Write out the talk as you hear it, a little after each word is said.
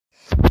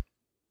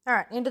All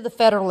right, into the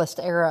Federalist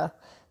era.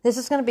 This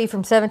is going to be from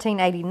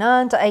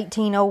 1789 to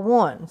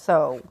 1801.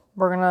 So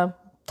we're going to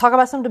talk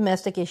about some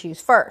domestic issues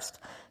first.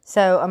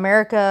 So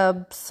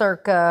America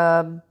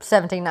circa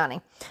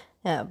 1790.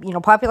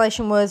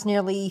 Population was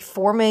nearly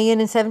 4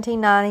 million in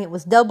 1790. It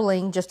was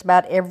doubling just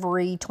about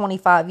every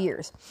 25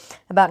 years.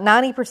 About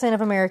 90% of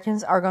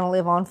Americans are going to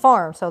live on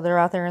farms, so they're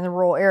out there in the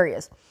rural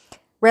areas.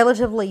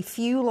 Relatively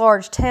few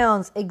large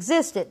towns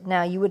existed.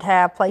 Now, you would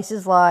have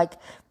places like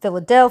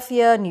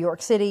Philadelphia, New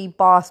York City,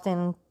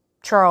 Boston,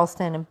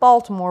 Charleston, and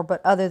Baltimore,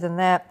 but other than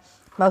that,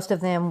 most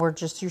of them were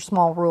just your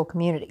small rural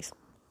communities.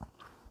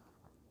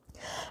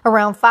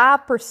 Around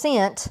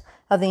 5%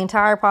 of the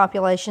entire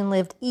population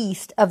lived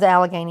east of the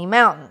Allegheny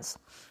Mountains.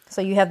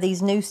 So you have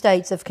these new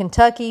states of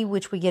Kentucky,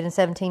 which we get in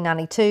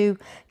 1792,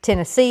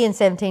 Tennessee in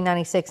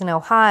 1796, and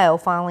Ohio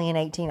finally in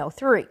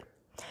 1803.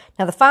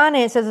 Now, the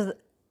finances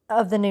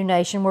of the new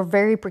nation were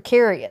very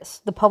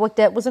precarious. The public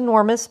debt was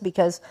enormous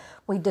because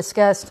we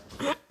discussed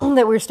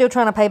that we were still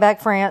trying to pay back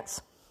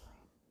France.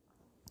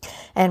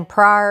 And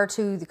prior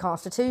to the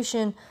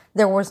Constitution,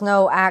 there was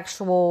no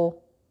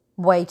actual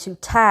way to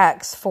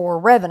tax for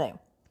revenue.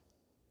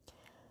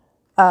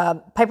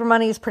 Paper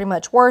money is pretty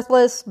much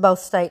worthless, both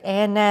state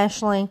and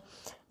nationally.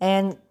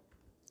 And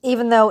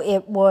even though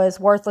it was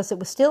worthless, it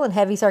was still in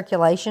heavy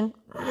circulation.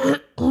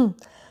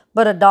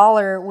 But a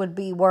dollar would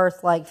be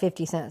worth like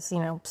 50 cents,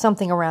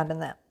 something around in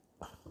that.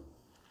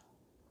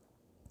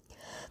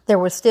 There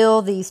were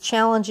still these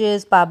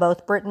challenges by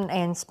both Britain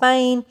and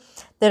Spain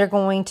that are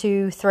going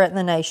to threaten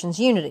the nation's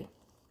unity.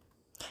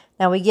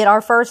 Now we get our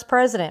first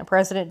president,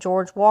 President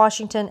George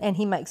Washington, and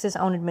he makes his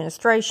own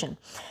administration.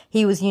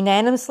 He was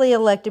unanimously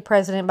elected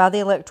president by the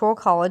Electoral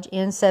College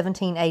in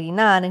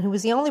 1789, and he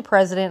was the only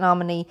president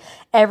nominee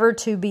ever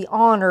to be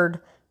honored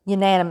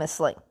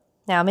unanimously.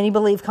 Now, many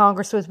believe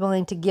Congress was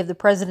willing to give the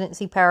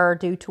presidency power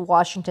due to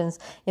Washington's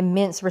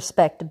immense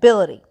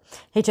respectability.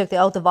 He took the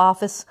oath of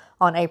office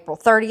on April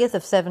 30th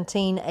of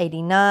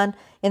 1789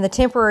 in the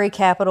temporary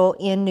capital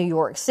in New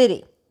York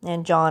City.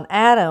 And John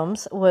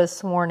Adams was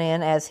sworn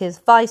in as his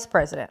vice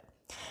president.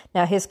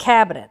 Now, his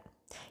cabinet,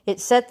 it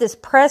set this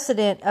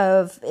precedent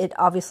of it.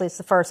 Obviously, it's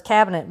the first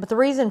cabinet, but the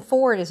reason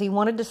for it is he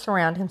wanted to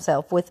surround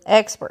himself with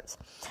experts.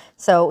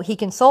 So he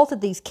consulted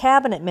these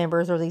cabinet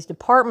members or these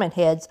department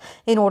heads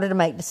in order to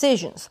make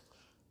decisions.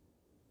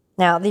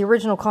 Now, the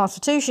original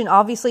Constitution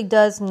obviously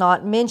does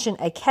not mention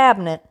a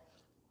cabinet,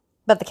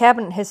 but the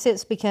cabinet has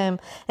since become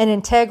an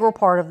integral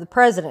part of the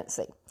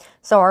presidency.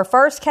 So our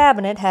first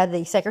cabinet had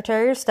the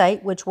Secretary of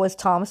State, which was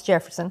Thomas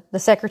Jefferson, the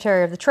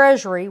Secretary of the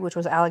Treasury, which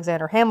was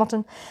Alexander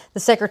Hamilton,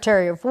 the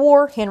Secretary of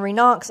War, Henry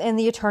Knox, and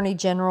the Attorney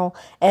General,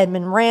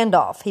 Edmund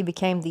Randolph. He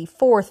became the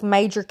fourth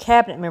major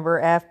cabinet member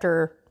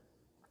after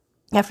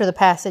the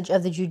passage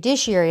of the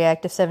Judiciary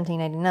Act of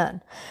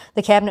 1789.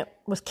 The cabinet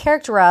was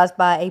characterized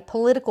by a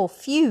political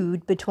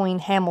feud between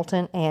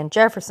Hamilton and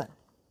Jefferson.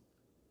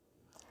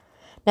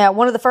 Now,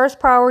 one of the first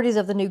priorities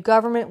of the new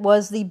government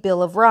was the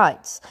Bill of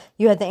Rights.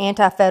 You had the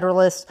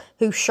Anti-Federalists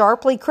who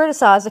sharply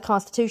criticized the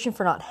Constitution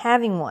for not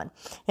having one,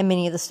 and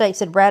many of the states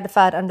had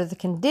ratified under the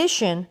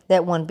condition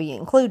that one be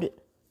included.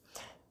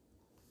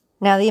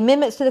 Now, the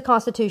amendments to the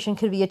Constitution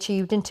could be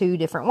achieved in two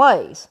different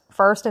ways.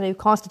 First, a new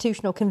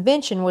constitutional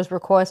convention was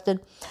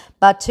requested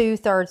by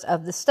 2/3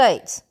 of the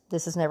states.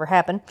 This has never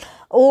happened.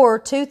 Or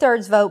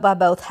 2/3 vote by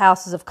both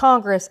houses of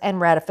Congress and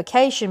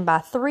ratification by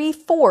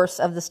 3/4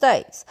 of the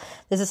states.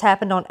 This has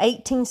happened on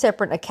 18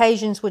 separate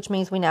occasions, which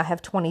means we now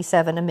have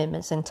 27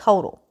 amendments in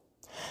total.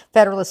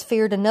 Federalists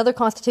feared another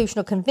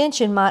constitutional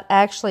convention might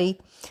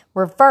actually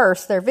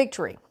reverse their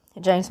victory.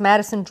 James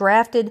Madison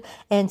drafted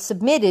and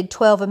submitted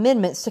 12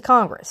 amendments to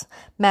Congress.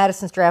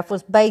 Madison's draft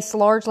was based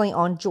largely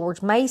on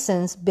George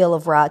Mason's Bill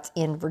of Rights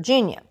in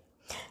Virginia.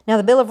 Now,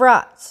 the Bill of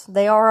Rights,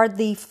 they are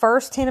the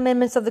first 10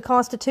 amendments of the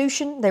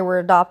Constitution. They were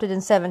adopted in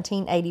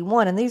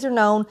 1781, and these are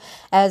known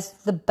as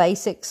the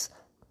basics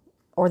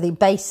or the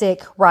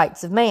basic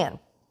rights of man.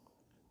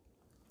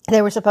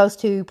 They were supposed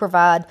to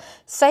provide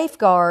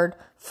safeguard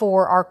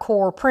for our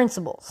core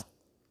principles.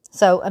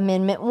 So,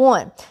 Amendment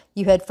 1,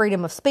 you had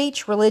freedom of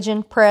speech,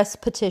 religion, press,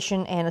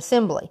 petition, and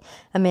assembly.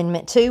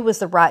 Amendment 2 was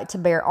the right to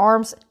bear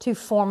arms to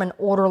form an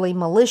orderly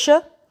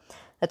militia.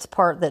 That's a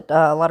part that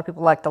a lot of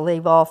people like to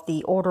leave off,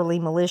 the orderly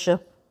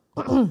militia.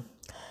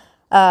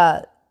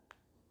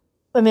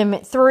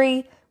 Amendment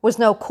 3 was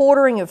no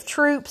quartering of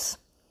troops,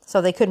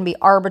 so they couldn't be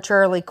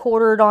arbitrarily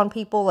quartered on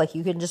people. Like,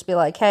 you couldn't just be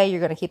like, hey,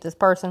 you're going to keep this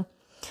person.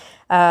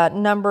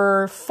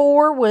 Number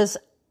 4 was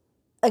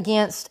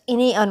against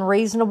any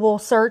unreasonable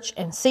search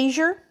and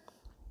seizure.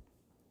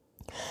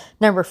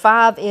 Number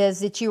 5 is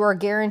that you are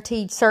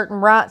guaranteed certain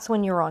rights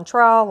when you're on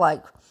trial,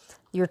 like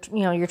your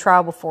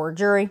trial before a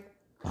jury.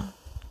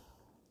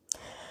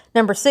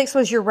 Number 6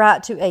 was your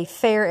right to a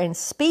fair and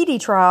speedy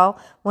trial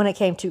when it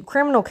came to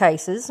criminal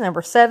cases.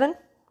 Number 7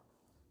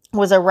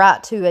 was a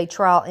right to a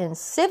trial in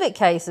civil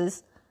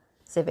cases.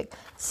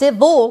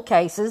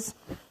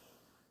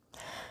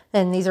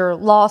 And these are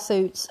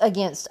lawsuits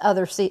against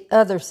other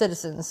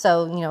citizens.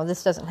 So,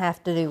 this doesn't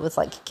have to do with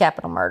like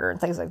capital murder and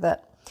things like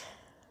that.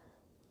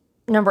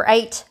 Number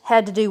 8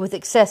 had to do with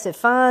excessive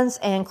fines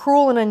and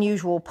cruel and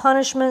unusual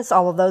punishments.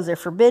 All of those are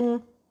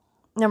forbidden.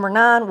 Number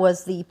 9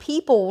 was the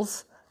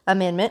People's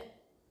Amendment,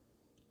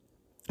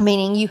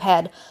 meaning you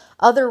had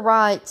other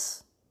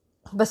rights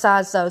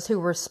besides those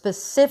who were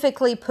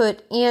specifically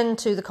put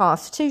into the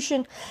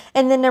Constitution.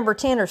 And then number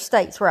 10 are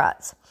states'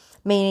 rights,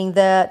 meaning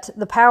that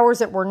the powers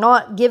that were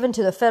not given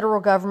to the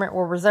federal government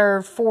were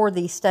reserved for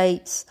the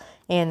states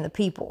and the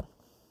people.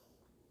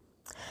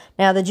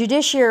 Now, the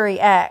Judiciary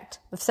Act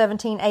of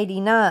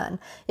 1789,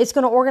 it's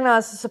going to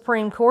organize the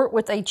Supreme Court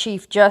with a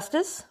Chief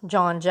Justice,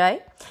 John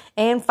Jay,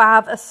 and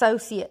 5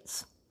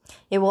 associates.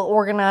 It will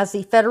organize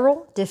the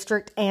federal,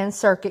 district, and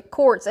circuit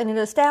courts, and it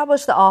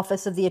established the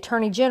office of the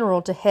Attorney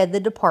General to head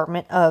the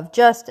Department of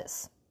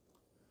Justice.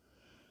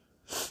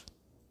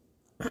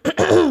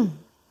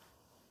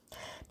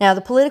 Now,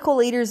 the political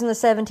leaders in the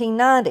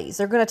 1790s,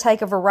 they're going to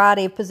take a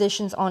variety of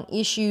positions on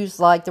issues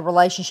like the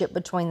relationship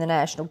between the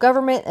national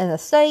government and the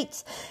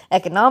states,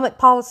 economic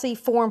policy,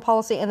 foreign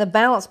policy, and the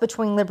balance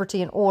between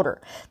liberty and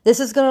order. This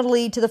is going to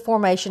lead to the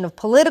formation of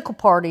political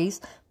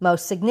parties,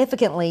 most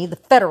significantly the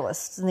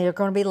Federalists, and they're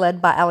going to be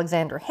led by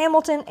Alexander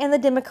Hamilton, and the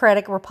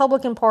Democratic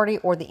Republican Party,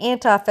 or the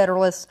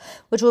Anti-Federalists,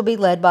 which will be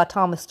led by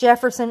Thomas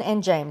Jefferson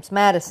and James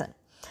Madison.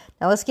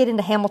 Now, let's get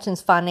into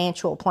Hamilton's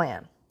financial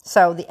plan.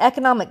 So, the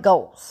economic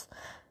goals.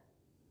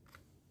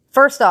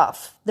 First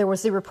off, there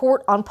was the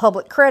report on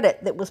public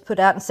credit that was put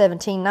out in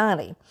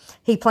 1790.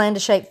 He planned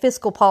to shape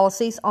fiscal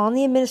policies on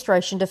the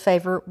administration to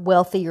favor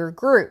wealthier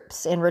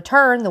groups. In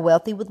return, the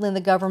wealthy would lend the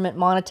government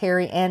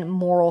monetary and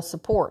moral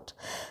support.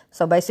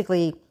 So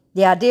basically,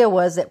 the idea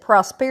was that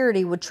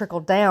prosperity would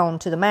trickle down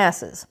to the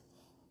masses.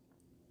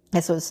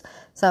 This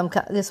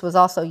was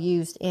also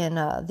used in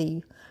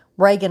the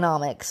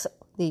Reaganomics,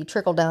 the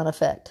trickle-down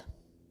effect.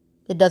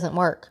 It doesn't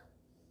work.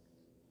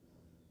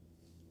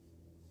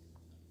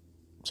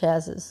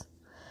 Chaz is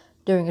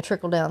doing a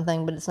trickle-down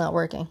thing, but it's not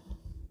working.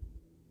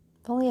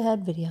 If only I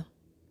had video.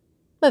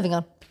 Moving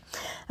on.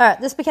 All right,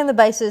 this became the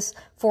basis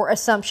for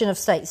assumption of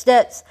states'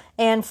 debts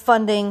and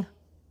funding.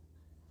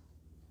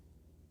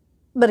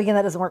 But again,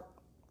 that doesn't work.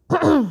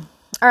 All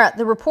right,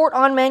 the report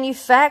on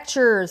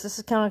manufacturers. This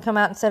is going to come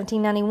out in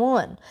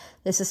 1791.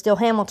 This is still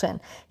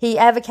Hamilton. He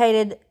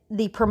advocated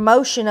the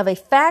promotion of a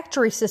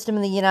factory system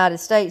in the United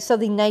States so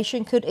the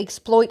nation could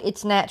exploit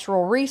its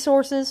natural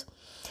resources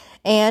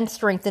and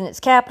strengthen its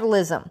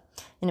capitalism.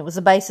 And it was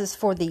the basis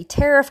for the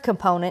tariff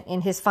component in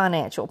his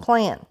financial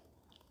plan.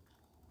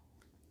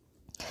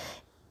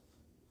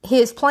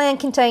 His plan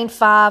contained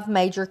 5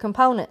 major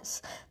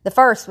components. The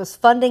first was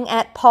funding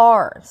at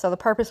par. So the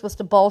purpose was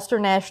to bolster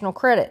national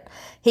credit.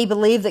 He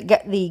believed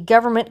that the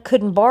government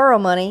couldn't borrow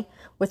money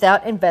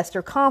without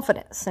investor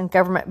confidence, and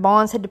government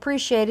bonds had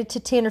depreciated to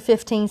 10 or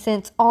 15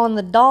 cents on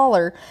the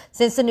dollar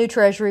since the new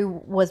treasury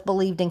was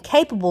believed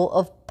incapable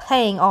of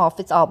paying off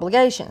its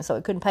obligations. So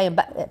it couldn't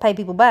pay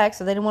people back,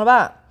 so they didn't want to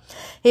buy it.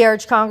 He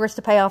urged Congress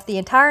to pay off the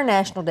entire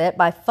national debt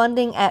by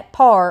funding at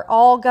par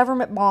all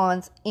government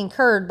bonds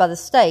incurred by the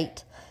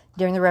state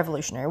during the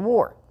Revolutionary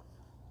War.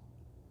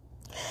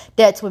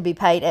 Debts would be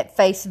paid at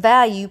face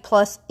value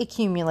plus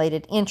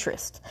accumulated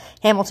interest.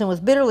 Hamilton was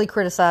bitterly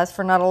criticized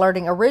for not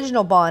alerting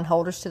original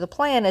bondholders to the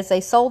plan as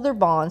they sold their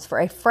bonds for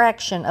a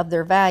fraction of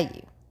their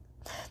value.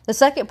 The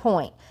second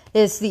point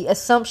is the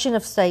assumption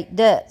of state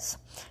debts.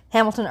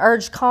 Hamilton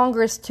urged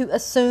Congress to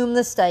assume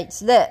the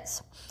state's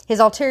debts. His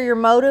ulterior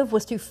motive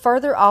was to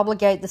further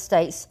obligate the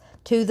states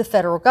to the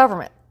federal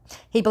government.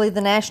 He believed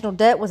the national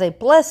debt was a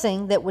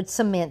blessing that would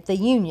cement the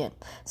Union.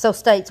 So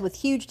states with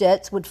huge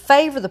debts would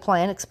favor the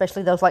plan,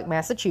 especially those like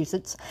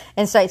Massachusetts,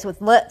 and states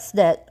with less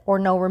debt or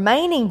no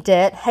remaining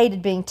debt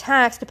hated being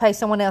taxed to pay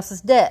someone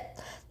else's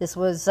debt. This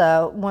was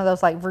one of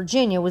those like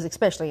Virginia was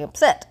especially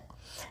upset.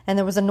 And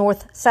there was a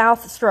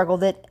North-South struggle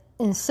that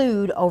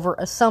ensued over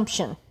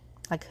assumption,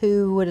 like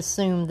who would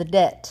assume the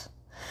debt.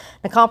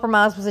 The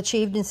compromise was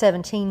achieved in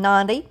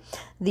 1790.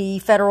 The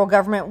federal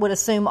government would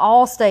assume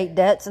all state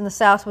debts, and the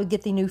South would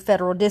get the new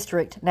federal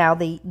district, now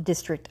the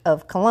District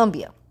of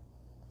Columbia.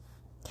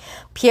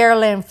 Pierre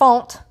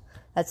L'Enfant,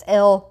 that's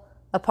L'Enfant,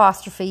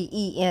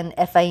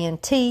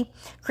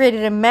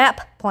 created a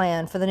map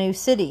plan for the new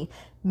city.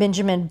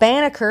 Benjamin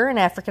Banneker, an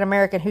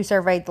African-American who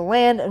surveyed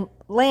the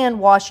land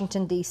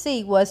Washington,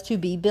 D.C., was to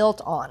be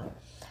built on.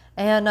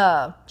 And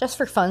just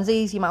for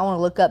funsies, you might want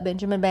to look up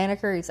Benjamin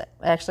Banneker. He's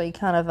actually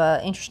kind of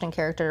an interesting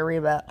character to read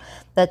about.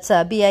 That's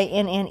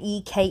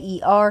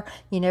Banneker.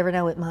 You never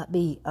know, it might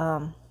be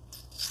a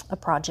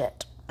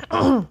project.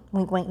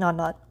 Wink, wink, nod,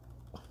 nod.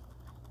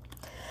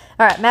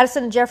 All right,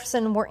 Madison and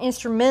Jefferson were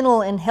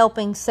instrumental in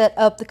helping set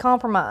up the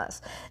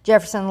compromise.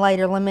 Jefferson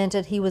later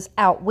lamented he was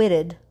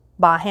outwitted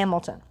by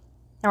Hamilton.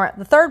 All right,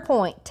 the third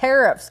point,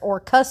 tariffs or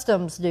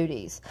customs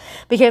duties,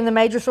 became the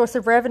major source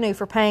of revenue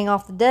for paying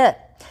off the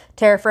debt.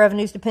 Tariff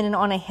revenues depended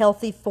on a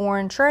healthy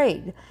foreign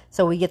trade.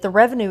 So we get the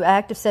Revenue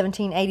Act of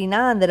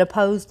 1789 that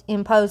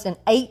imposed an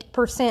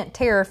 8%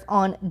 tariff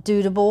on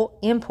dutiable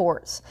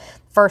imports.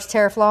 First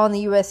tariff law in the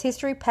U.S.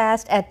 history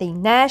passed at the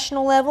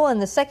national level, and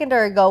the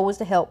secondary goal was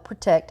to help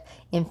protect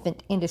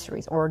infant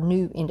industries or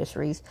new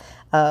industries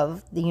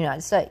of the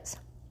United States.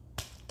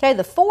 Okay,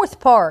 the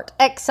fourth part,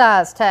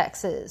 excise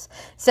taxes.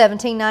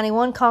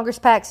 1791, Congress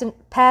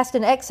passed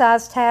an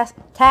excise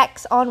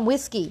tax on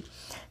whiskey.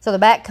 So the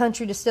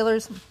backcountry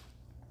distillers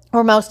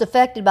were most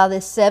affected by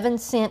this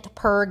 7-cent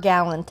per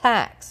gallon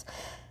tax.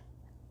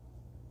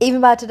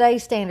 Even by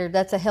today's standard,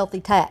 that's a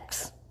healthy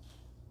tax.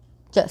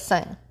 Just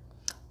saying.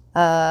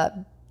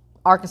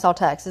 Arkansas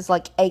tax is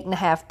like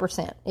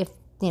 8.5%, if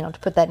to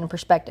put that in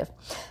perspective.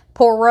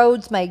 Poor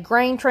roads made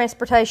grain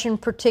transportation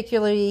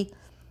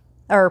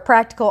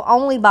practical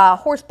only by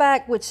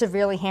horseback, which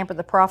severely hampered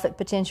the profit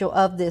potential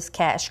of this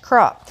cash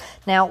crop.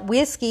 Now,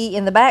 whiskey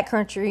in the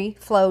backcountry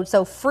flowed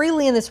so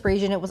freely in this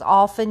region, it was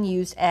often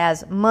used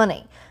as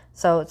money.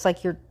 So it's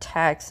like you're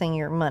taxing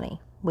your money,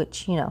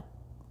 which,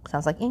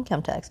 sounds like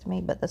income tax to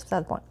me, but that's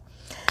beside the point.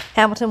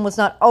 Hamilton was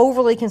not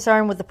overly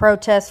concerned with the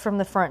protests from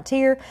the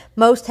frontier.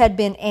 Most had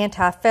been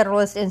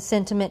anti-Federalist in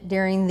sentiment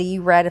during the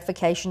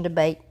ratification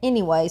debate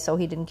anyway, so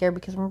he didn't care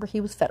because, remember,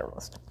 he was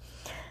Federalist.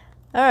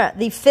 All right,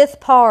 the fifth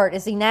part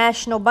is the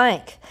National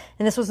Bank,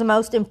 and this was the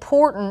most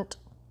important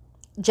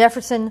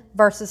Jefferson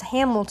versus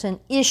Hamilton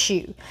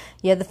issue.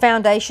 Yeah, the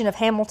foundation of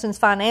Hamilton's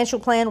financial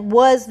plan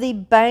was the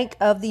Bank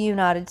of the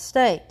United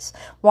States.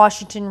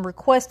 Washington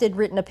requested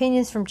written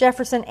opinions from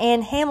Jefferson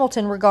and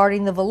Hamilton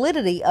regarding the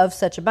validity of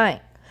such a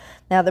bank.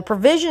 Now, the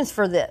provisions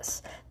for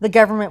this: the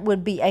government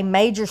would be a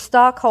major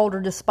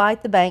stockholder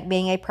despite the bank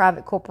being a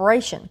private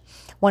corporation.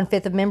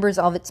 1/5 of members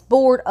of its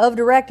board of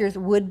directors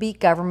would be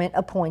government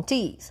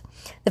appointees.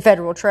 The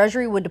federal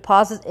treasury would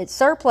deposit its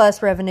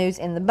surplus revenues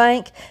in the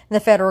bank, and the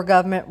federal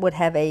government would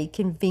have a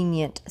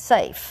convenient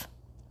safe.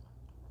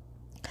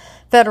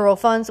 Federal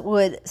funds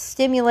would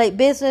stimulate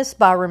business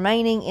by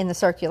remaining in the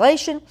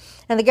circulation,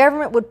 and the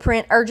government would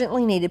print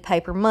urgently needed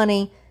paper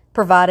money,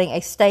 providing a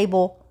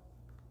stable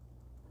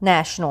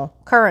national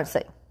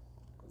currency.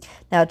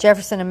 Now,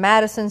 Jefferson and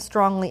Madison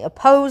strongly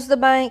opposed the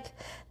bank.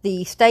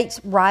 The states'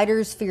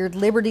 writers feared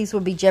liberties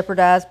would be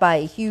jeopardized by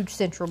a huge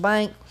central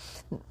bank.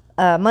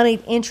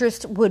 Moneyed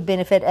interest would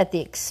benefit at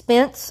the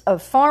expense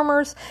of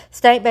farmers.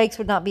 State banks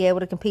would not be able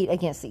to compete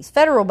against these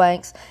federal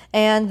banks,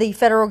 and the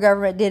federal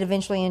government did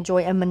eventually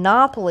enjoy a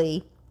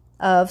monopoly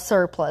of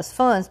surplus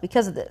funds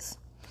because of this.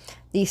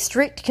 The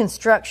strict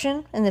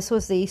construction, and this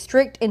was the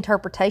strict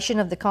interpretation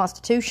of the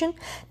Constitution.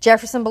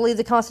 Jefferson believed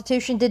the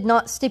Constitution did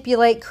not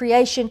stipulate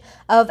creation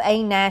of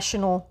a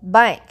national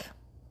bank.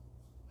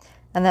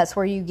 And that's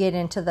where you get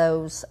into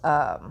those,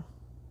 that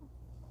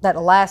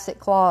elastic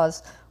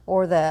clause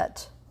or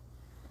that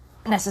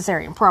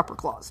necessary and proper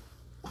clause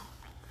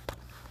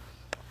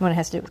when it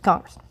has to do with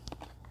Congress.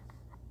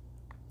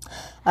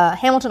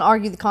 Hamilton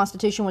argued the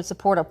Constitution would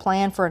support a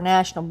plan for a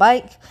national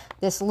bank.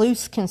 This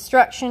loose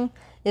construction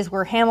is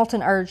where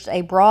Hamilton urged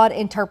a broad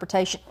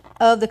interpretation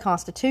of the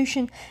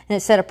Constitution, and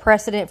it set a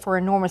precedent for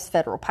enormous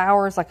federal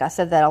powers. Like I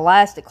said, that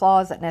elastic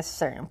clause, that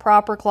necessary and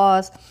proper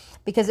clause,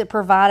 because it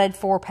provided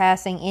for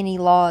passing any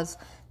laws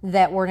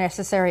that were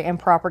necessary and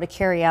proper to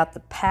carry out the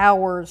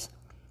powers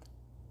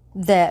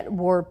that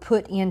were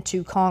put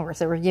into Congress,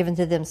 that were given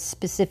to them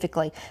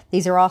specifically.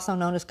 These are also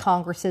known as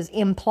Congress's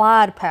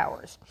implied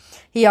powers.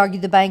 He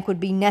argued the bank would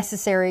be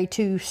necessary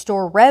to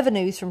store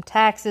revenues from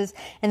taxes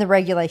and the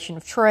regulation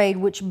of trade,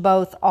 which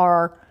both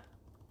are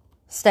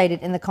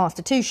stated in the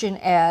Constitution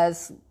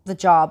as the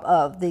job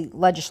of the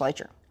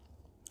legislature.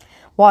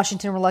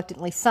 Washington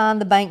reluctantly signed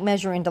the bank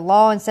measure into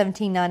law in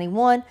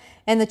 1791,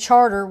 and the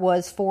charter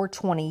was for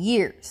 20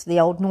 years. The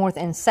old North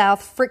and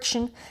South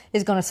friction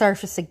is going to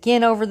surface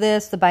again over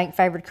this. The bank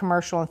favored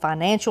commercial and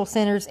financial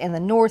centers in the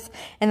North,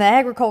 and the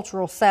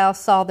agricultural South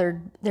saw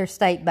their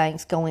state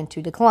banks go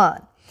into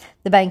decline.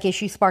 The bank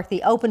issue sparked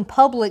the open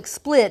public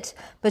split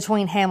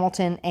between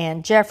Hamilton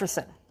and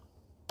Jefferson.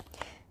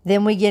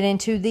 Then we get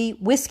into the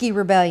Whiskey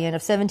Rebellion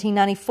of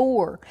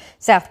 1794.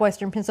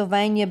 Southwestern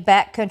Pennsylvania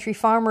backcountry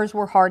farmers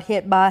were hard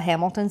hit by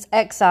Hamilton's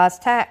excise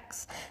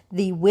tax.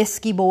 The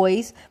Whiskey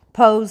Boys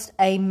posed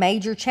a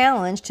major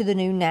challenge to the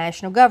new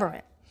national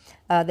government.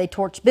 They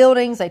torched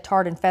buildings, they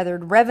tarred and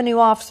feathered revenue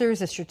officers.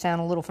 This should sound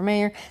a little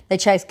familiar. They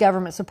chased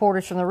government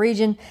supporters from the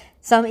region.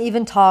 Some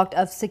even talked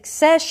of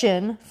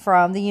secession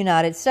from the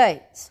United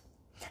States.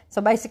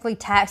 So basically,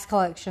 tax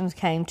collections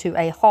came to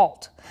a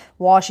halt.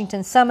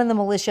 Washington summoned the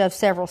militia of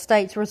several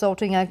states,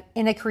 resulting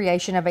in a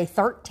creation of a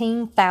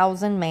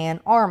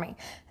 13,000-man army.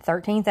 A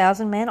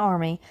 13,000-man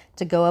army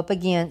to go up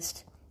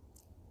against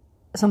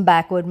some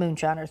backwood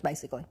moonshiners,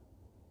 basically.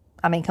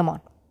 I mean, come on.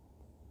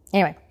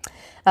 Anyway,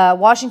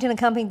 Washington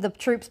accompanied the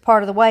troops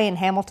part of the way, and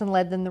Hamilton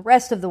led them the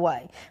rest of the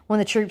way. When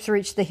the troops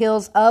reached the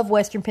hills of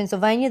western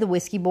Pennsylvania, the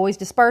Whiskey Boys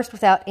dispersed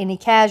without any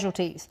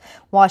casualties.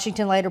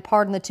 Washington later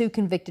pardoned the 2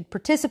 convicted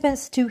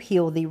participants to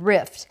heal the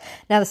rift.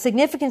 Now, the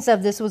significance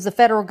of this was the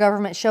federal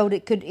government showed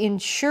it could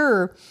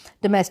ensure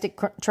domestic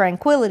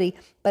tranquility,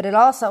 but it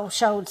also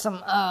showed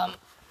some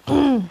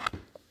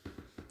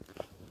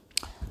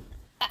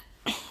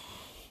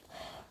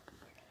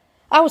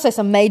I would say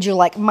some major,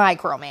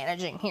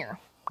 micromanaging here.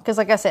 Because,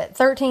 like I said,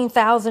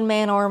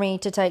 13,000-man army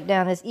to take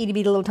down this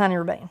itty-bitty little tiny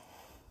rebellion.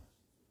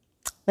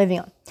 Moving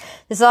on.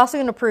 This is also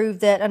going to prove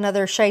that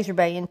another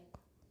Shays-type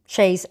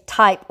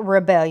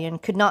rebellion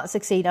could not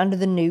succeed under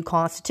the new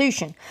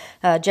Constitution.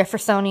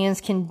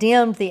 Jeffersonians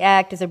condemned the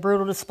act as a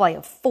brutal display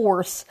of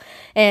force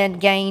and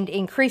gained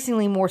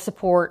increasingly more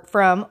support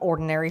from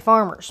ordinary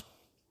farmers.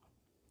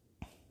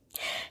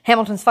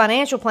 Hamilton's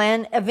financial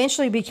plan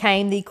eventually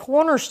became the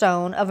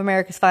cornerstone of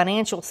America's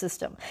financial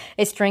system.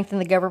 It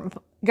strengthened the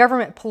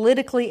government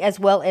politically as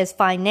well as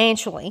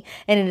financially,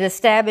 and it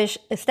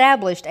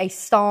established a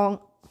strong...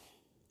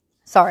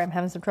 Sorry, I'm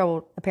having some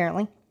trouble,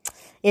 apparently.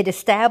 It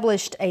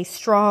established a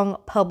strong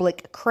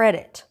public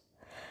credit.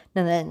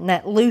 And then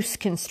that loose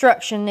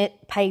construction,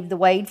 it paved the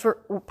way for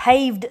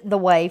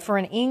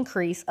an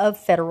increase of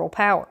federal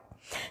power.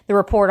 The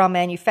report on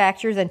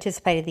manufactures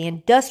anticipated the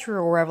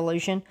Industrial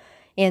Revolution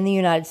in the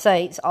United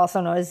States,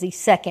 also known as the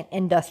Second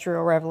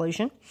Industrial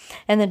Revolution,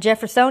 and the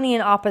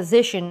Jeffersonian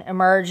opposition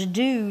emerged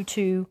due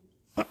to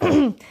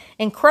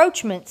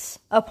encroachments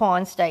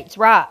upon states'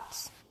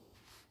 rights.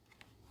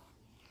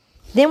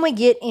 Then we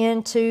get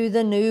into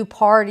the new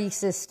party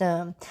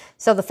system.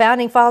 So the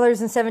Founding Fathers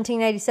in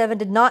 1787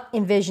 did not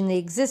envision the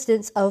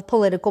existence of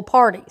political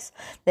parties.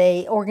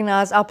 They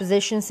organized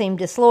opposition seemed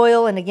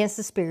disloyal and against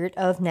the spirit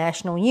of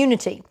national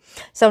unity.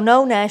 So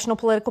no national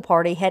political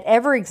party had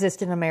ever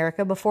existed in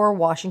America before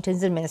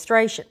Washington's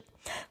administration.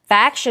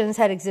 Factions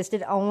had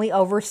existed only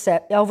over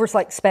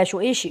like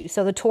special issues.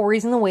 So the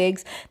Tories and the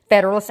Whigs,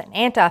 Federalists and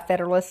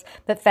Anti-Federalists,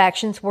 but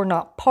factions were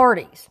not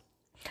parties.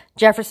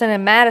 Jefferson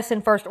and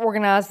Madison first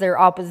organized their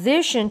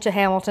opposition to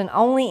Hamilton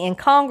only in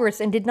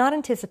Congress and did not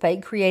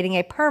anticipate creating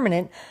a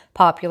permanent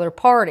popular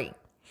party.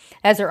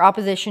 As their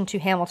opposition to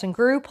Hamilton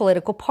grew,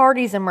 political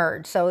parties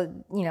emerged.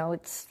 So,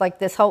 it's like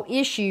this whole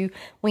issue,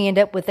 we end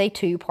up with a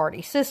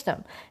two-party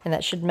system. And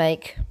that should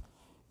make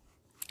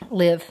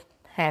live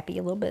happy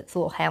a little bit. It's a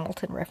little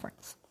Hamilton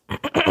reference.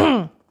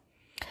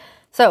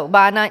 So,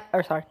 by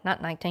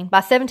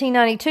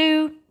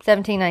 1792,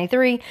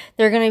 1793,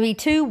 there are going to be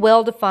two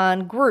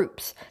well-defined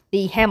groups,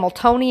 the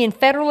Hamiltonian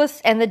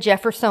Federalists and the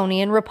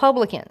Jeffersonian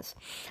Republicans.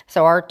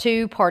 So, our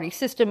two-party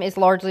system is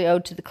largely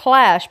owed to the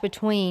clash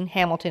between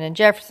Hamilton and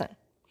Jefferson.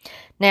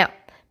 Now,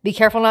 be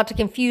careful not to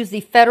confuse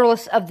the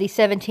Federalists of the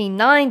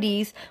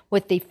 1790s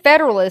with the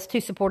Federalists who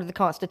supported the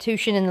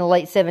Constitution in the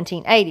late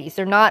 1780s.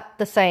 They're not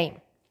the same.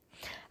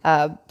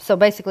 So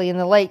basically in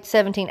the late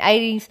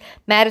 1780s,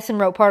 Madison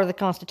wrote part of the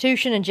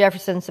Constitution and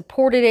Jefferson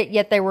supported it,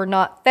 yet they were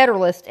not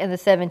Federalists in the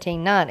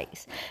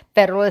 1790s.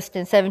 Federalists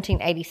in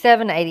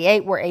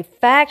 1787-88 were a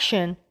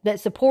faction that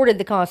supported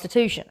the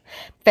Constitution.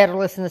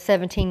 Federalists in the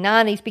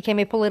 1790s became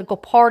a political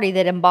party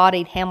that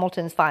embodied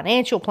Hamilton's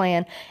financial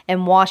plan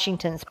and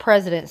Washington's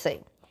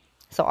presidency.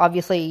 So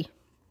obviously,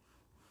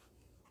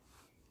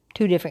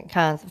 two different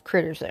kinds of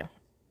critters there.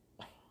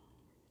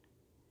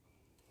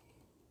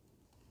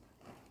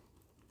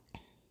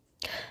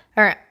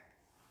 All right,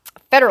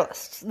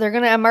 Federalists. They're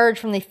going to emerge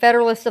from the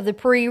Federalists of the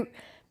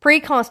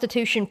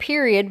pre-Constitution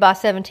period by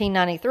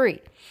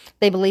 1793.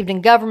 They believed in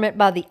government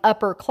by the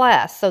upper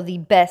class, so the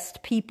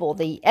best people,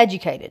 the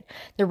educated.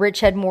 The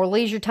rich had more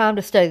leisure time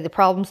to study the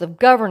problems of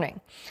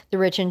governing. The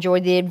rich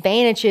enjoyed the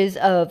advantages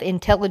of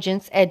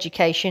intelligence,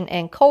 education,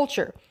 and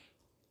culture.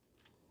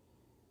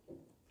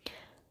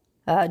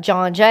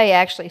 John Jay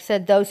actually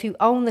said those who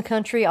own the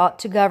country ought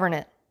to govern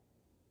it.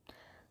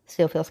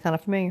 Still feels kind of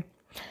familiar.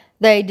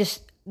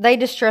 They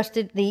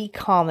distrusted the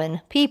common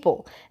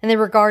people, and they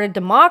regarded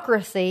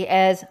democracy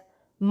as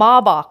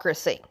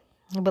mobocracy.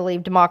 They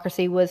believed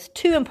democracy was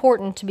too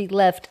important to be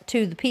left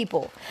to the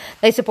people.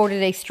 They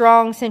supported a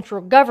strong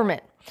central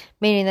government,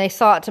 meaning they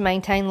sought to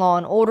maintain law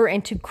and order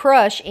and to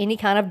crush any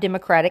kind of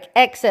democratic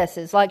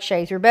excesses like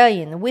Shays'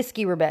 Rebellion, the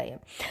Whiskey Rebellion.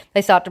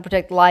 They sought to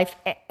protect life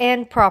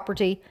and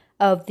property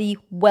of the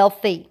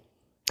wealthy.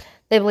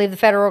 They believe the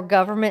federal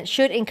government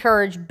should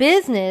encourage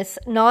business,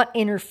 not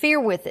interfere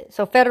with it.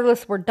 So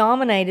Federalists were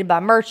dominated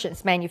by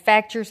merchants,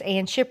 manufacturers,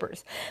 and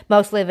shippers.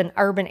 Most live in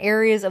urban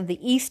areas of the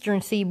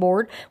eastern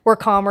seaboard where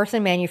commerce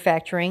and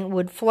manufacturing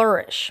would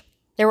flourish.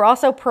 They were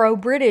also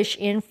pro-British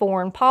in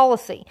foreign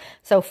policy.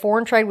 So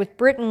foreign trade with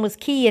Britain was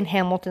key in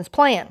Hamilton's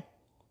plan.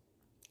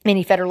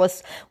 Many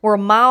Federalists were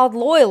mild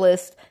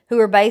loyalists who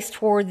were based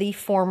toward the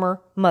former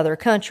mother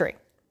country.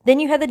 Then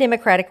you had the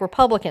Democratic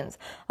Republicans,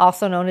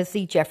 also known as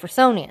the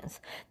Jeffersonians.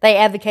 They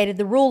advocated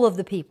the rule of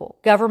the people,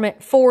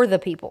 government for the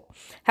people.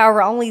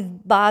 However, only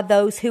by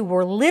those who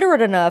were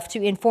literate enough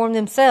to inform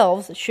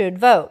themselves should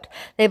vote.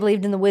 They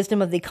believed in the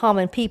wisdom of the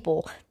common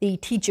people, the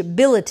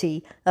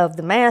teachability of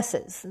the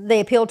masses. They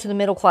appealed to the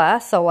middle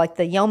class, so like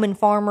the yeoman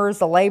farmers,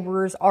 the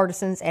laborers,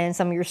 artisans, and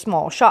some of your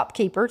small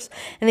shopkeepers.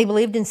 And they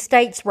believed in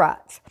states'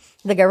 rights.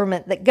 The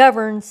government that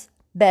governs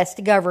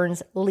best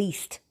governs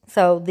least.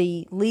 So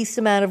the least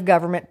amount of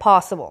government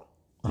possible.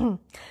 So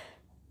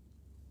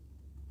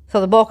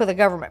the bulk of the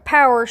government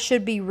power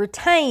should be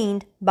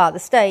retained by the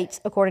states,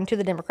 according to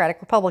the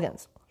Democratic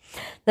Republicans.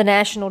 The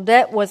national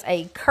debt was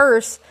a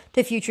curse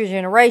to future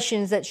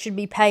generations that should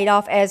be paid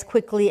off as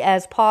quickly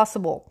as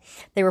possible.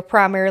 They were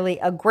primarily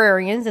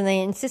agrarians, and they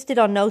insisted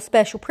on no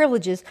special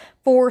privileges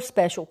for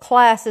special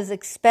classes,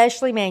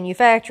 especially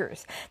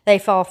manufacturers. They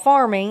saw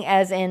farming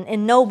as an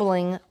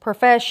ennobling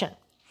profession.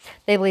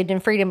 They believed in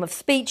freedom of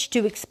speech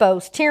to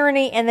expose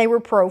tyranny, and they were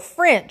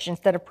pro-French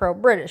instead of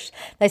pro-British.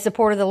 They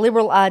supported the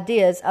liberal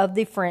ideas of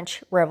the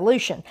French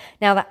Revolution.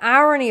 Now, the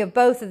irony of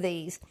both of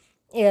these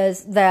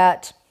is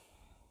that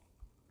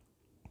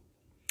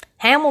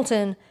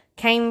Hamilton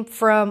came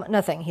from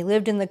nothing. He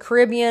lived in the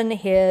Caribbean.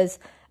 His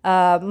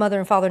mother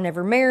and father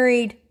never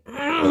married.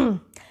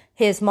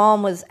 His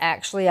mom was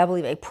actually, I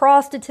believe, a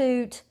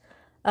prostitute.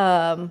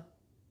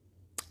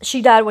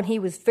 She died when he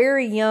was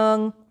very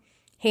young.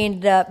 He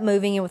ended up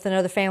moving in with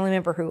another family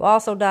member who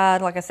also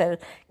died. Like I said,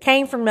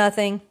 came from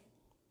nothing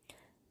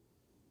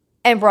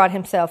and brought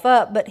himself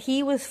up. But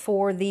he was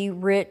for the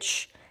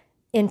rich,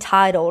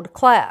 entitled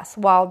class.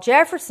 While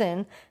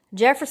Jefferson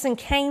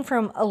came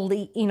from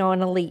elite,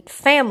 an elite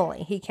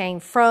family. He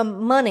came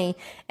from money,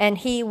 and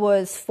he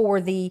was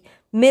for the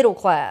middle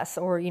class,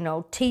 or,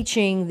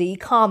 teaching the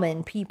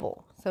common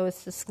people. So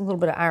it's just a little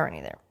bit of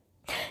irony there.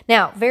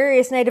 Now,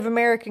 various Native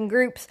American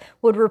groups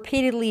would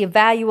repeatedly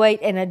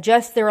evaluate and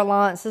adjust their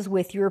alliances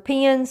with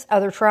Europeans,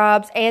 other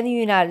tribes, and the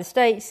United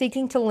States,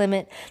 seeking to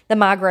limit the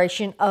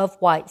migration of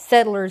white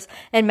settlers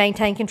and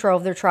maintain control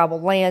of their tribal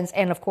lands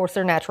and, of course,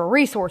 their natural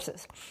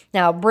resources.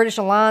 Now, British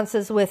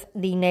alliances with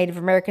the Native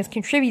Americans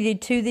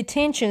contributed to the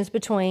tensions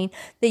between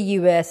the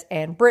U.S.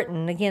 and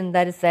Britain. Again,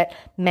 that is that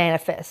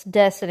manifest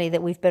destiny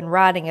that we've been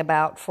writing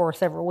about for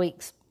several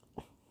weeks.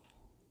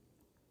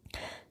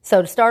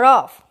 So, to start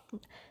off,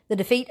 the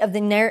defeat of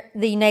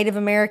the Native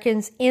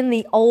Americans in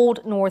the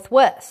Old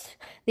Northwest.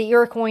 The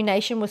Iroquois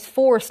Nation was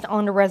forced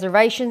onto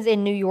reservations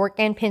in New York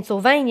and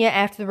Pennsylvania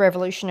after the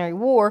Revolutionary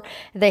War.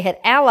 They had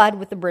allied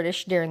with the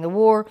British during the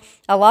war.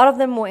 A lot of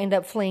them will end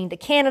up fleeing to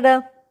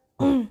Canada,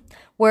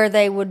 where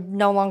they would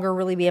no longer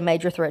really be a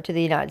major threat to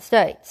the United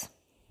States.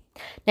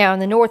 Now, in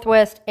the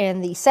Northwest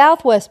and the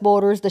Southwest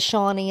borders, the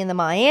Shawnee and the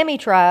Miami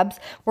tribes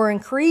were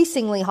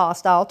increasingly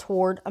hostile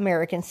toward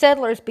American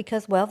settlers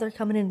because, well, they're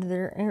coming into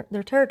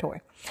their territory.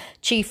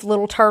 Chief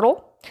Little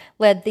Turtle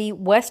led the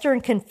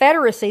Western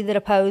Confederacy that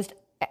opposed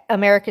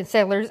American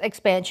settlers'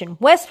 expansion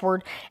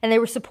westward, and they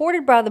were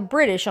supported by the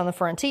British on the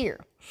frontier.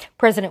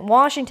 President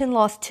Washington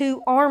lost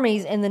 2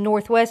 armies in the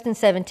Northwest in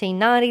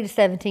 1790 to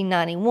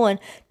 1791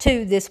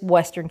 to this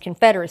Western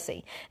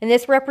Confederacy, and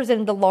this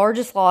represented the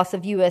largest loss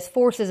of U.S.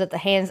 forces at the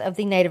hands of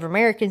the Native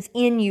Americans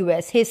in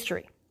U.S.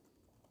 history.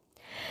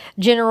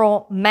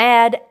 General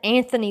Mad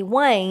Anthony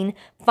Wayne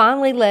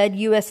finally led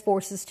U.S.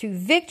 forces to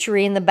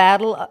victory in the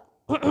Battle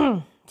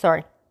of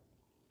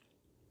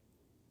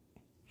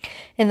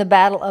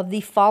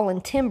the Fallen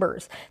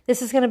Timbers.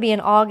 This is going to be in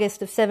August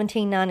of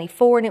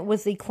 1794, and it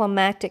was the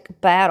climactic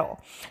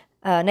battle.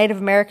 Native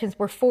Americans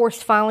were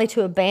forced finally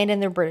to abandon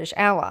their British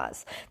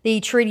allies. The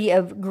Treaty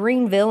of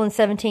Greenville in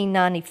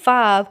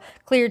 1795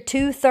 cleared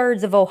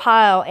 2/3 of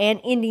Ohio and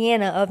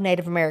Indiana of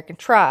Native American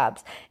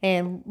tribes,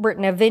 and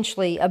Britain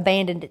eventually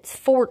abandoned its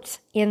forts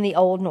in the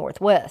Old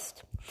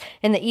Northwest.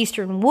 In the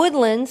eastern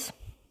woodlands,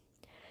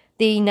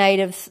 the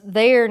natives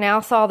there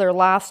now saw their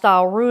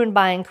lifestyle ruined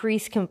by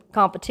increased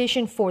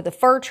competition for the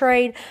fur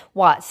trade,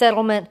 white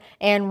settlement,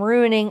 and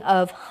ruining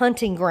of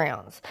hunting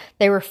grounds.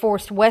 They were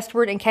forced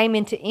westward and came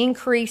into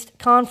increased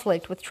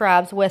conflict with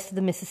tribes west of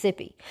the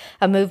Mississippi.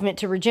 A movement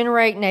to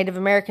regenerate Native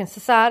American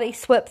society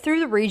swept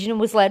through the region and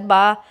was led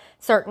by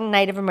certain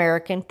Native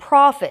American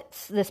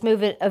prophets. This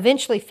movement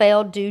eventually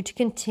failed due to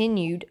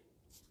continued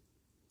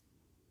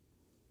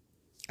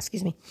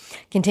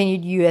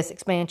U.S.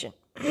 expansion.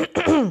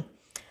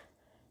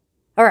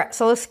 All right,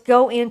 so let's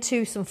go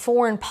into some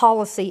foreign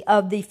policy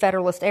of the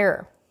Federalist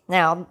era.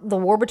 Now, the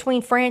war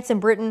between France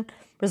and Britain,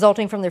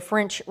 resulting from the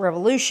French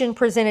Revolution,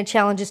 presented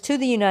challenges to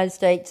the United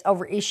States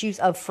over issues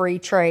of free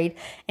trade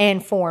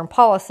and foreign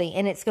policy,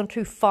 and it's going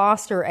to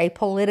foster a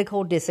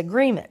political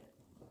disagreement.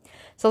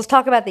 So let's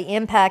talk about the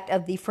impact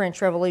of the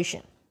French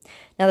Revolution.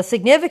 Now, the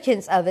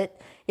significance of it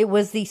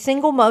was the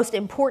single most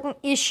important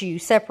issue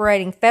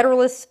separating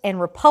Federalists and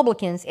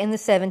Republicans in the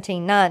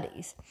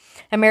 1790s.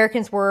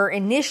 Americans were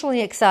initially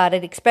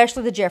excited,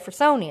 especially the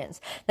Jeffersonians.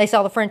 They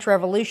saw the French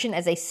Revolution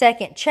as a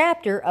second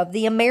chapter of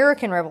the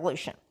American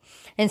Revolution.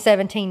 In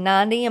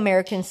 1790,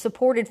 Americans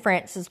supported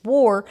France's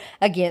war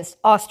against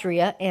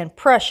Austria and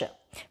Prussia.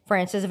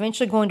 France is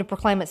eventually going to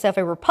proclaim itself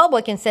a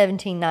republic in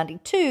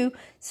 1792,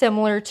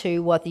 similar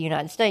to what the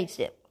United States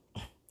did.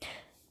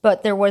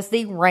 But there was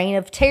the Reign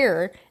of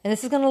Terror, and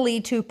this is going to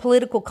lead to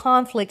political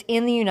conflict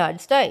in the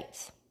United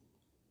States.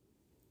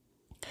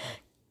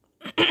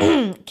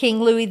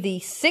 King Louis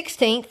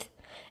XVI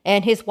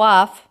and his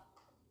wife,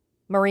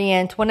 Marie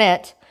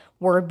Antoinette,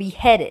 were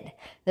beheaded.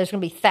 There's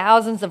going to be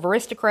thousands of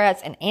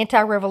aristocrats and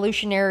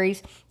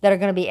anti-revolutionaries that are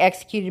going to be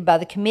executed by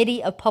the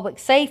Committee of Public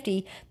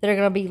Safety that are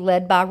going to be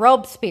led by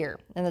Robespierre,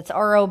 and that's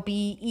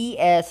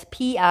Robespierre.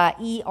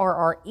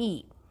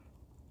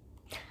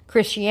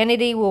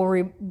 Christianity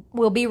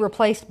will be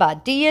replaced by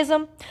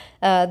deism.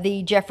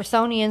 The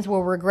Jeffersonians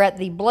will regret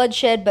the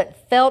bloodshed,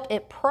 but felt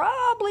it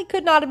probably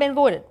could not have been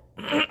avoided.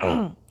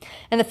 And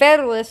the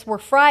Federalists were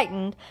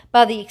frightened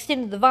by the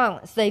extent of the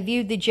violence. They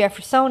viewed the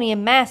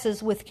Jeffersonian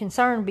masses with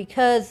concern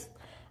because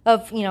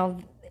of,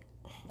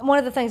 one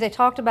of the things they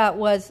talked about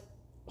was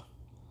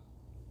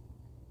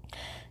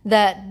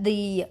that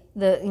the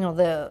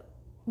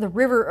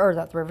river, or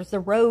not the rivers, the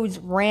roads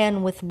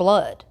ran with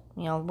blood.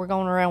 We're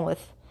going around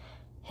with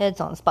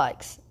heads on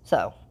spikes.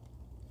 So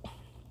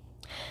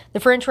the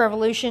French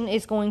Revolution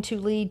is going to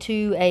lead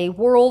to a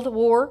world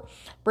war.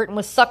 Britain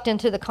was sucked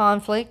into the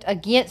conflict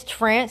against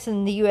France,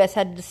 and the U.S.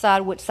 had to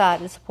decide which side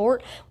to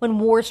support when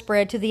war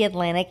spread to the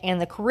Atlantic and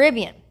the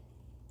Caribbean.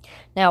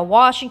 Now,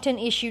 Washington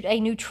issued a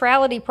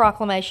neutrality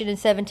proclamation in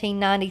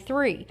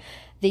 1793.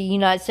 The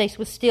United States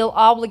was still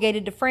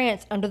obligated to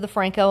France under the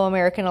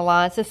Franco-American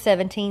Alliance of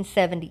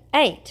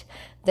 1778.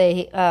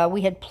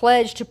 We had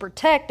pledged to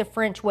protect the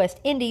French West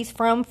Indies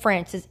from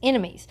France's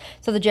enemies.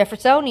 So the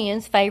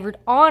Jeffersonians favored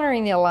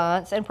honoring the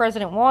alliance, and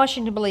President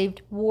Washington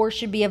believed war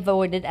should be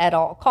avoided at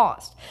all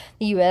costs.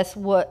 The U.S.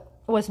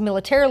 was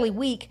militarily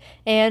weak,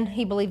 and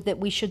he believed that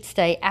we should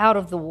stay out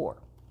of the war.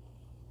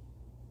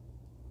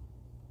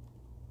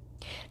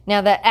 Now,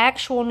 that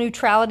actual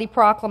neutrality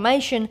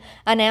proclamation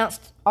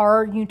announced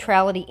our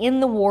neutrality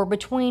in the war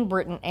between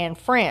Britain and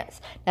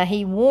France. Now,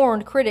 he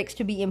warned critics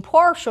to be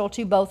impartial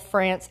to both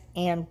France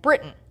and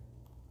Britain.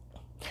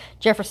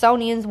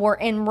 Jeffersonians were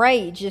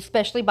enraged,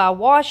 especially by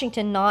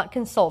Washington not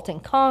consulting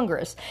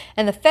Congress,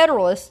 and the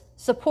Federalists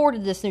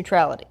supported this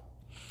neutrality.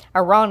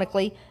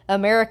 Ironically,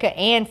 America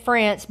and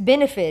France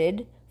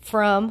benefited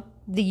from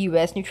the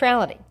U.S.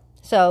 neutrality.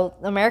 So,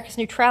 America's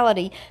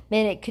neutrality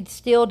meant it could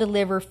still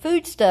deliver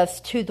foodstuffs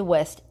to the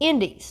West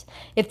Indies.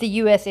 If the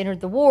U.S. entered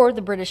the war,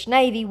 the British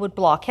Navy would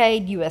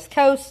blockade U.S.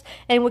 coasts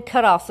and would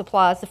cut off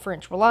supplies the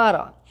French relied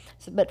on.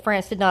 But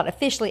France did not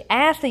officially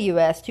ask the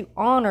U.S. to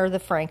honor the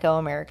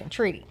Franco-American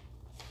Treaty.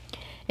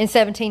 In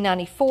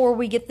 1794,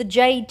 we get the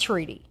Jay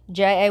Treaty,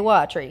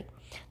 J-A-Y Treaty.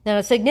 Now,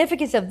 the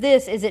significance of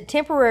this is it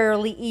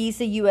temporarily eased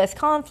the U.S.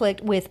 conflict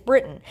with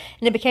Britain,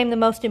 and it became the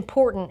most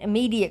important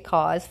immediate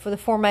cause for the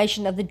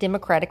formation of the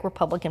Democratic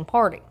Republican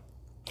Party.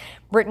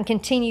 Britain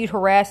continued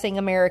harassing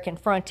American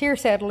frontier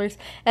settlers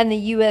and the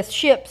U.S.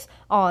 ships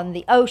on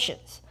the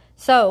oceans.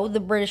 So,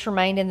 the British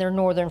remained in their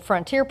northern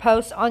frontier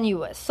posts on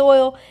U.S.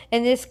 soil,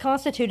 and this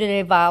constituted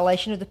a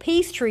violation of the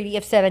Peace Treaty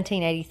of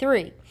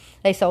 1783.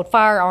 They sold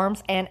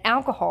firearms and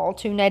alcohol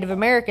to Native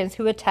Americans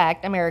who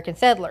attacked American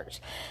settlers.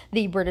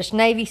 The British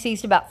Navy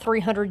seized about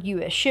 300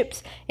 U.S.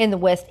 ships in the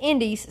West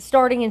Indies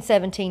starting in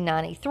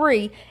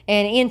 1793,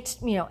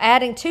 and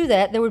adding to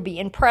that, there would be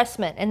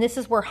impressment, and this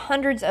is where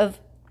hundreds of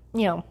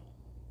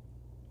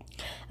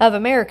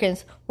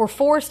Americans were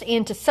forced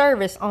into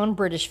service on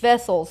British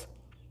vessels,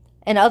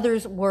 and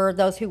others were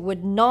those who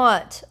would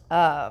not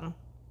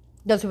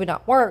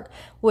work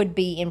would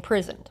be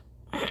imprisoned.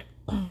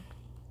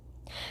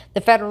 The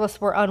Federalists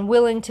were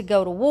unwilling to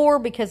go to war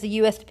because the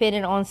U.S.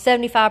 depended on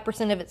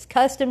 75% of its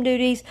custom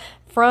duties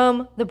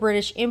from the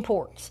British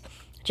imports.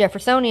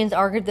 Jeffersonians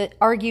argued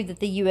that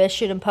the U.S.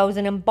 should impose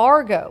an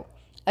embargo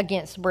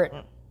against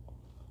Britain.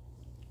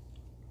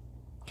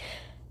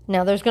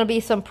 Now, there's going to be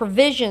some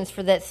provisions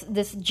for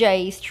this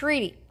Jay's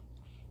Treaty.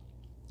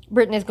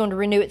 Britain is going to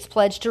renew its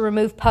pledge to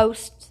remove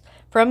posts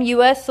from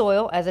U.S.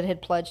 soil, as it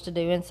had pledged to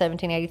do in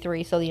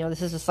 1783. So,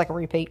 this is just like a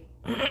repeat.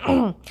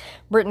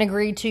 Britain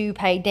agreed to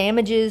pay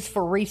damages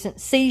for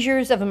recent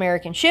seizures of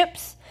American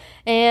ships,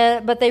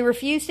 but they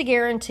refused to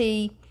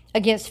guarantee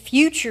against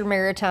future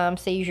maritime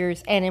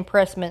seizures and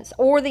impressments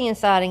or the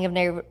inciting of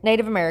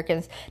Native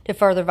Americans to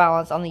further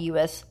violence on the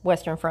U.S.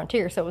 western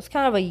frontier. So it was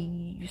kind of a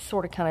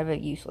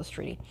useless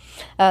treaty.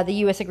 The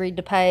U.S. agreed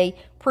to pay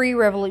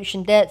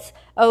pre-revolution debts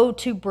owed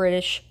to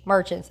British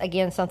merchants.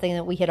 Again, something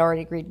that we had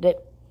already agreed to do.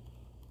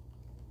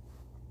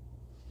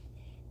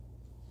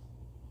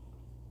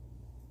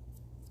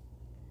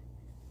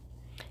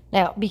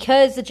 Now,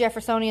 because the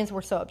Jeffersonians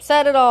were so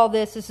upset at all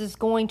this is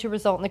going to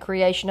result in the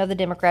creation of the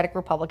Democratic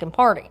Republican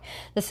Party.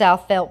 The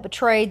South felt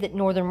betrayed that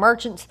Northern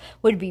merchants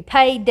would be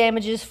paid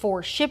damages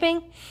for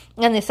shipping,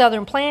 and the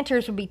Southern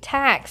planters would be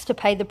taxed to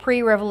pay the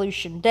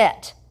pre-revolution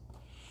debt.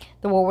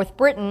 The war with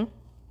Britain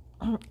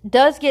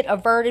does get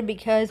averted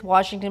because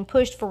Washington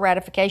pushed for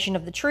ratification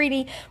of the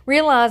treaty,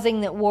 realizing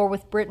that war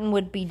with Britain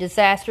would be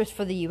disastrous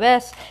for the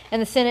U.S.,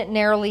 and the Senate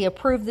narrowly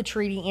approved the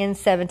treaty in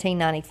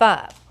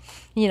 1795.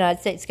 The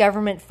United States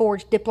government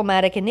forged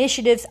diplomatic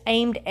initiatives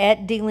aimed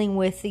at dealing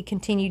with the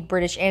continued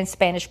British and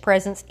Spanish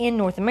presence in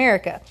North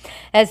America,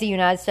 as the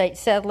United States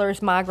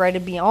settlers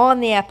migrated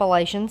beyond the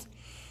Appalachians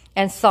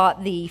and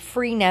sought the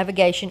free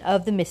navigation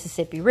of the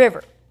Mississippi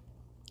River.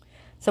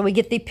 So we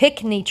get the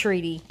Pinckney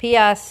Treaty,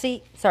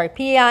 Pinckney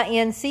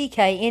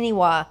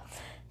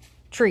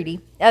Treaty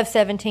of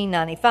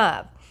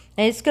 1795.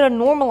 And it's going to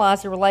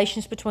normalize the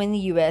relations between the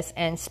U.S.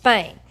 and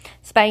Spain.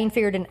 Spain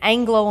feared an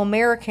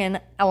Anglo-American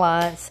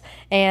alliance,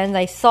 and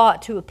they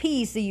sought to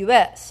appease the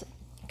U.S.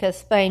 because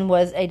Spain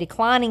was a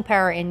declining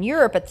power in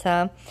Europe at the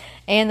time,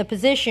 and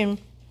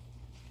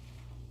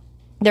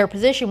their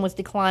position was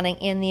declining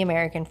in the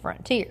American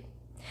frontier.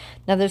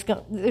 Now, there's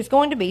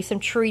going to be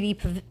some treaty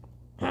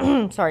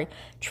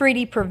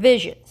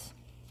provisions.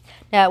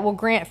 Now, it will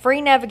grant free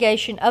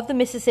navigation of the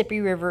Mississippi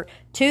River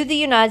to the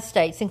United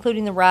States,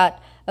 including the right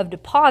of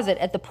deposit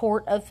at the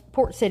port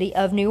city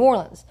of New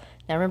Orleans.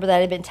 Now, remember that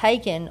had been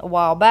taken a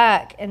while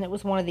back, and it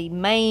was one of the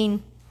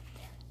main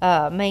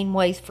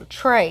ways for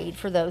trade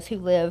for those who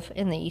live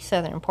in the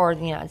southern part of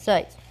the United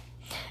States.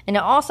 And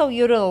it also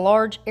yielded a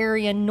large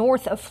area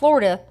north of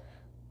Florida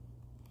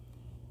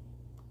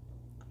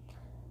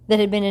that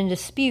had been in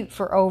dispute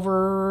for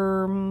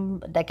over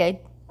a decade.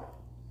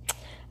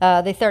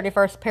 The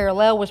 31st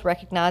parallel was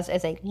recognized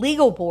as a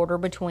legal border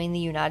between the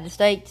United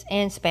States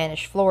and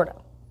Spanish Florida.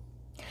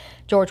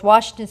 George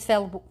Washington's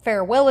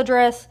farewell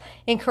address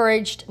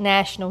encouraged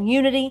national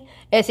unity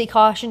as he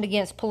cautioned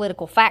against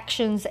political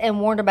factions and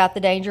warned about the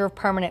danger of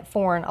permanent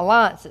foreign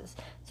alliances.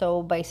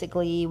 So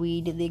basically, we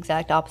did the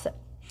exact opposite.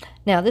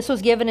 Now, this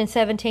was given in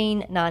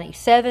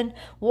 1797.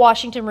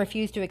 Washington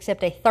refused to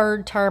accept a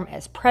third term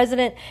as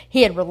president.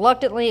 He had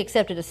reluctantly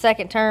accepted a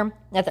second term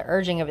at the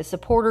urging of his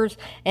supporters,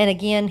 and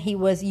again, he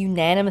was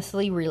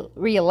unanimously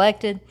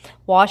reelected.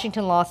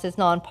 Washington lost his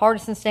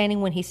nonpartisan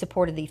standing when he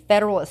supported the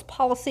Federalist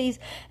policies,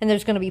 and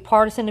there's going to be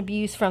partisan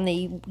abuse from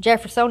the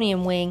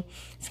Jeffersonian wing.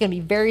 It's going to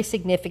be very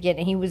significant,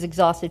 and he was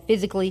exhausted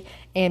physically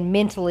and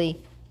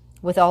mentally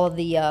with all of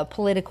the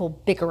political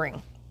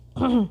bickering.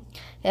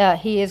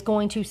 He is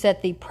going to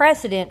set the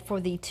precedent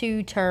for the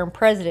two-term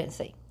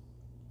presidency.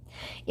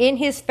 In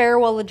his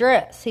farewell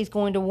address, he's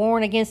going to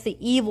warn against the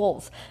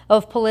evils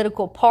of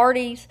political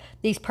parties,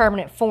 these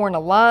permanent foreign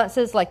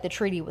alliances like the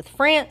treaty with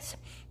France.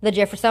 The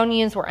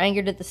Jeffersonians were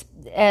angered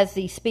as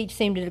the speech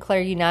seemed to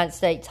declare United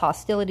States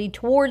hostility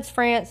towards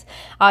France.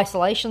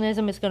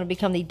 Isolationism is going to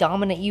become the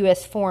dominant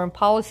U.S. foreign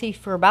policy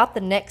for about the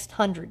next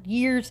 100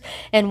 years,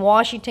 and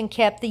Washington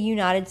kept the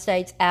United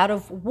States out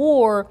of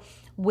war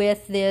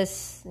with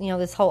this,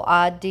 this whole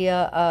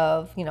idea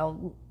of,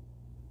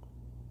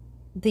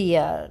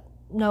 the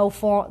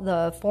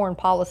foreign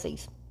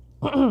policies.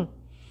 Now,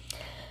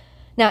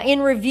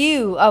 in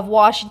review of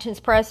Washington's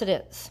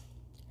precedents,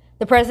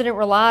 the president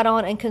relied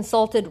on and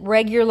consulted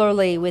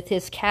regularly with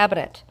his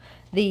cabinet.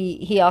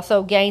 He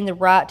also gained the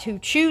right to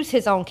choose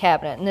his own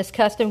cabinet, and this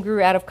custom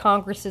grew out of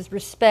Congress's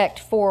respect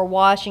for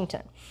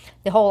Washington.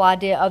 The whole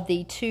idea of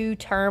the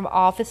two-term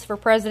office for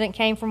president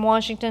came from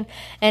Washington,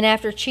 and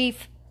after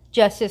Chief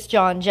Justice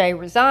John Jay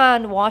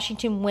resigned,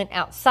 Washington went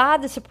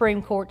outside the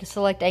Supreme Court to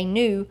select a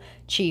new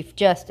Chief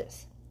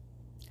Justice.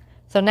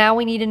 So now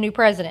we need a new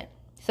president.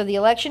 So the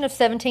election of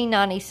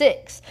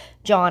 1796,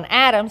 John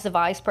Adams, the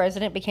vice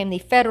president, became the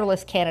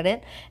Federalist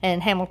candidate,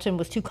 and Hamilton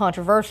was too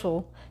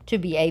controversial to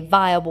be a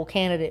viable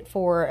candidate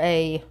for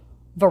a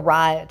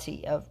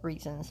variety of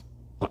reasons.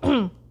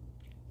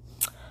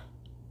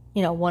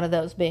 One of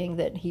those being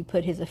that he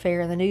put his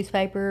affair in the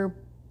newspaper,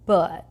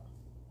 but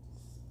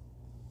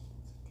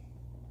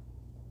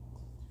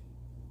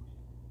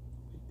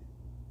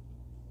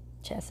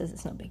Chad says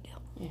it's no big deal.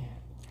 Yeah.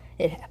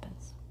 It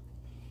happens.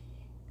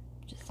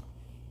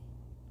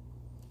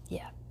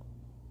 Yeah.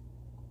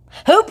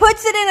 Who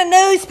puts it in a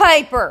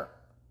newspaper?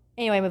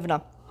 Anyway, moving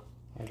on.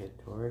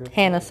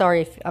 Hannah, sorry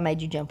if I made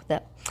you jump with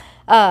that.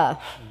 Can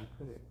you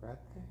put it right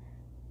there?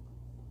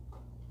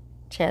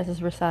 Chaz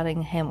is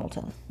reciting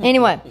Hamilton.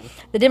 Anyway,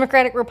 the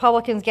Democratic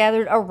Republicans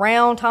gathered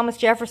around Thomas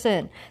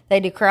Jefferson.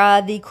 They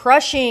decried the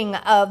crushing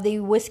of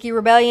the Whiskey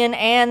Rebellion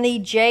and the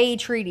Jay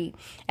Treaty.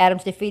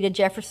 Adams defeated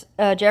Jefferson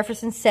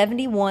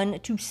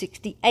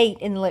 71-68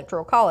 in the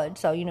Electoral College.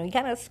 So, you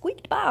kind of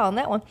squeaked by on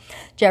that one.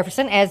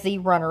 Jefferson, as the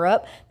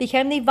runner-up,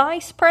 became the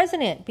vice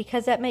president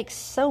because that makes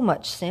so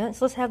much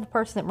sense. Let's have the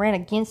person that ran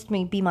against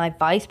me be my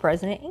vice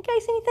president in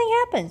case anything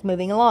happens.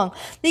 Moving along.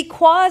 The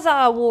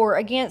Quasi-War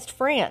against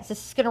France.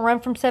 This is going to run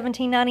from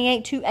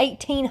 1798 to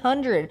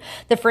 1800.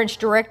 The French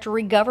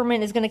Directory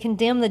government is going to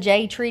condemn the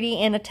Jay Treaty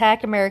and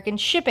attack American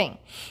shipping.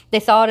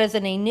 They saw it as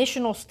an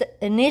initial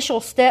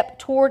step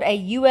toward a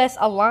U.S.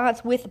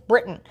 alliance with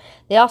Britain.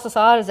 They also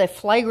saw it as a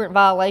flagrant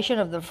violation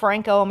of the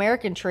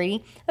Franco-American Treaty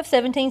of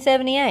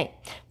 1778.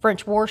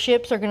 French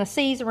warships are going to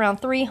seize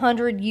around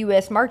 300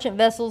 U.S. merchant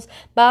vessels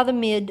by the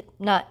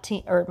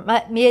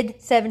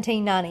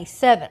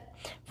mid-1797.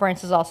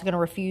 France is also going to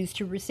refuse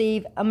to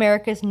receive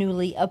America's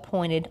newly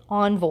appointed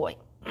envoy.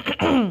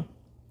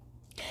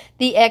 The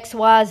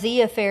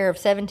XYZ affair of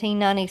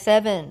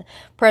 1797.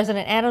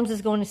 President Adams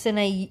is going to send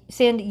a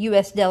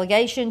U.S.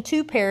 delegation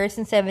to Paris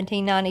in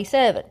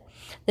 1797.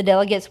 The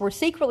delegates were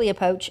secretly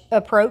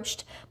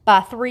approached by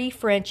 3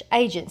 French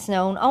agents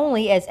known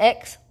only as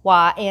X,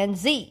 Y, and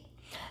Z.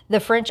 The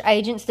French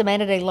agents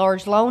demanded a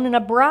large loan and a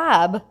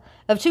bribe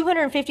of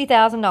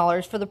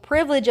 $250,000 for the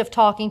privilege of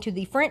talking to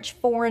the French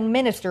Foreign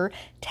Minister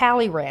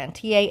Talleyrand,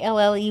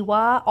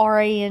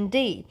 Talleyrand.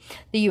 The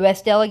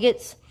U.S.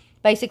 delegates,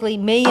 basically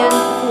million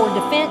for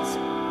defense,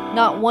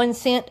 not 1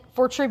 cent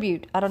for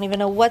tribute. I don't even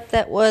know what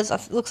that was.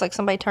 It looks like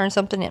somebody turned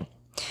something in.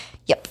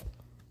 Yep.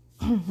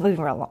 Moving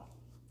right along.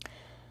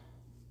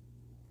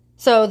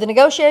 So the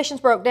negotiations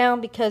broke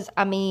down because,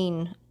 a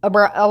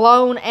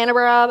loan and a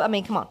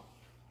bribe, come on.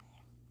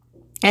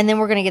 And then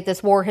we're going to get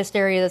this war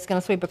hysteria that's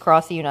going to sweep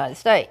across the United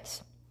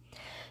States.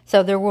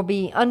 So there will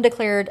be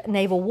undeclared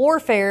naval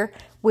warfare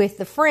with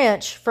the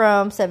French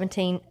from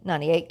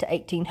 1798 to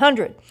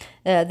 1800.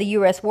 The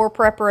U.S. war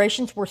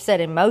preparations were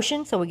set in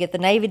motion, so we get the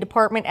Navy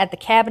Department at the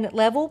cabinet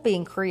level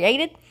being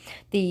created.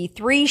 The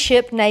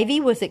 3-ship Navy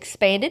was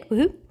expanded.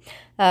 Woohoo!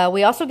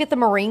 We also get the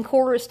Marine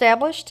Corps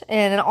established,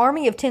 and an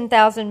army of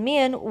 10,000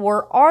 men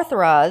were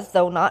authorized,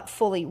 though not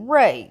fully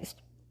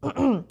raised.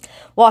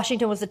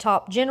 Washington was the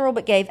top general,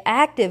 but gave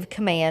active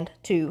command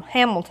to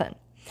Hamilton.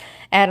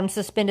 Adams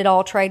suspended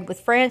all trade with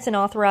France and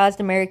authorized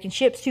American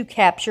ships to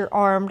capture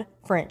armed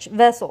French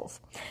vessels.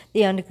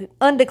 The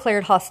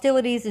undeclared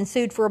hostilities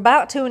ensued for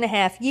about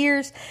 2.5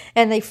 years,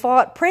 and they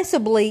fought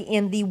principally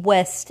in the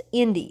West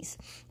Indies.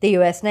 The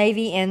U.S.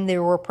 Navy and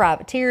there were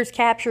privateers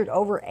captured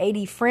over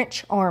 80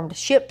 French armed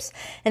ships,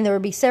 and there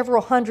would be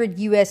several hundred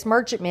U.S.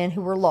 merchantmen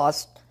who were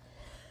lost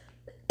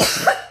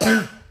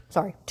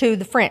to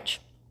the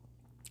French.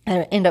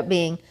 And it ended up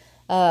being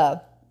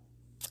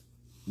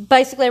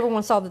basically,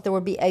 everyone saw that there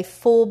would be a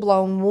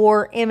full-blown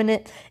war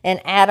imminent,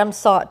 and Adams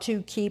sought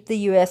to keep the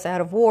U.S. out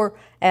of war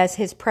as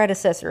his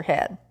predecessor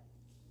had.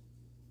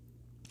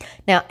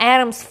 Now,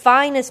 Adams'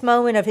 finest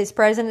moment of his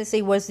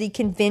presidency was the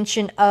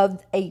Convention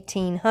of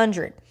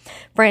 1800.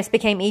 France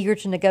became eager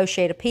to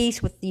negotiate a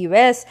peace with the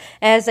U.S.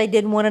 as they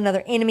did want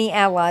another enemy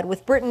allied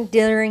with Britain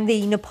during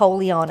the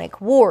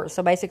Napoleonic Wars.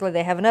 So basically,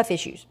 they have enough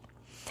issues.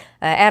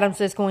 Adams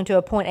is going to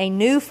appoint a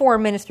new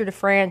foreign minister to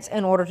France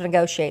in order to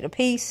negotiate a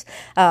peace.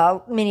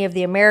 Many of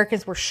the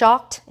Americans were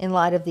shocked in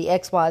light of the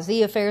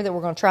XYZ affair that we're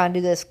going to try and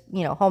do this,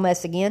 whole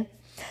mess again.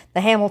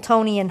 The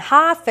Hamiltonian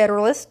High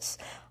Federalists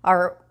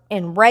are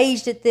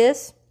enraged at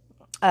this.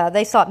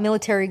 They sought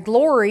military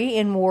glory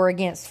in war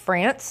against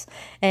France,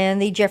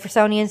 and the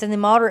Jeffersonians and the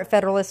moderate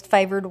Federalists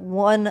favored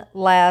one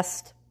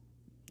last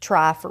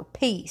try for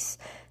peace.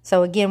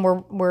 So again,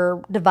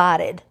 we're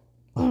divided.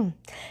 In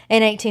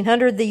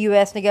 1800, the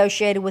U.S.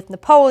 negotiated with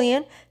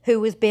Napoleon,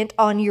 who was bent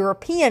on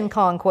European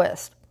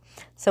conquest.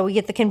 So we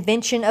get the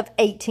Convention of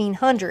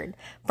 1800.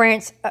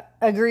 France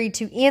agreed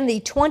to end the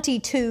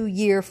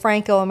 22-year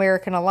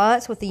Franco-American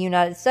alliance with the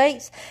United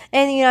States,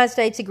 and the United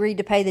States agreed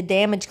to pay the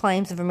damage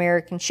claims of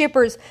American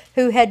shippers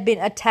who had been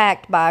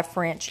attacked by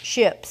French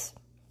ships.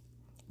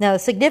 Now, the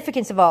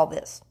significance of all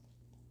this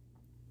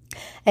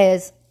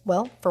is,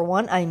 for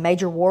one, a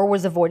major war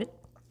was avoided.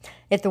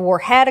 If the war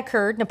had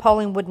occurred,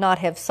 Napoleon would not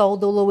have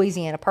sold the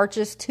Louisiana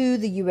Purchase to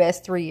the U.S.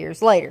 3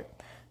 years later.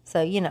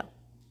 So,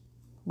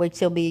 we'd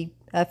still be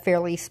a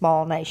fairly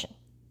small nation.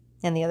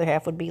 And the other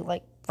half would be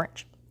like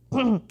French.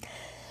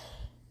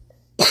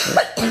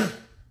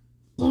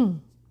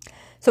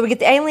 So we get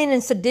the Alien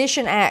and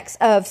Sedition Acts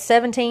of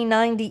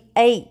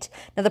 1798.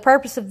 Now, the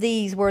purpose of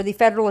these were the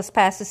Federalists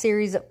passed a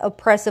series of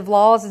oppressive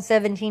laws in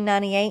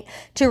 1798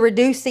 to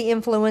reduce the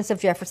influence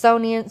of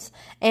Jeffersonians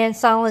and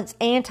silence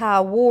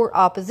anti-war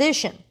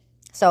opposition.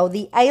 So,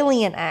 the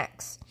Alien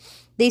Acts.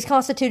 These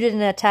constituted an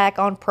attack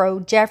on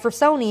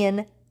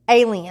pro-Jeffersonian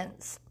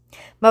aliens.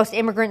 Most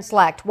immigrants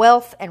lacked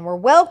wealth and were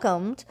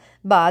welcomed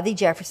by the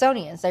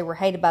Jeffersonians. They were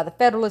hated by the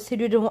Federalists, who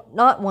did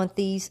not want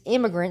these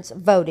immigrants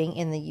voting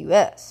in the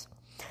U.S.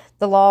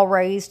 The law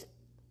raised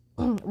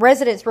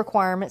residence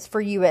requirements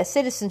for U.S.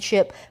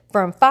 citizenship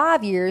from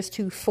 5 years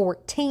to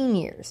 14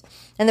 years.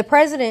 And the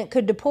president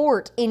could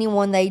deport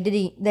anyone they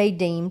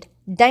deemed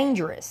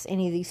dangerous,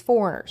 any of these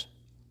foreigners.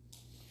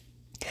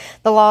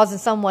 The laws in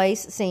some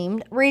ways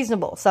seemed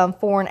reasonable. Some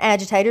foreign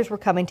agitators were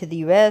coming to the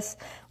U.S.,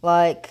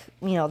 like,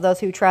 those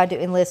who tried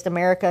to enlist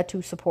America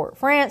to support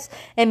France,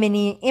 and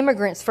many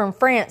immigrants from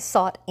France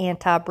sought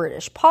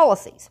anti-British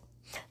policies.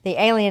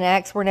 The Alien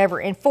Acts were never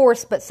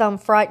enforced, but some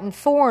frightened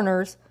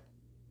foreigners,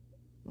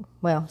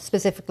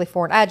 specifically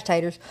foreign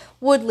agitators,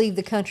 would leave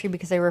the country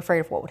because they were afraid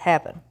of what would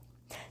happen.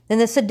 Then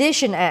the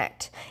Sedition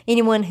Act.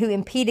 Anyone who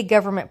impeded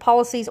government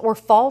policies or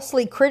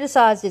falsely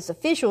criticized its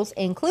officials,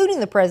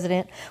 including the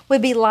president,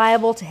 would be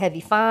liable to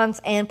heavy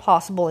fines and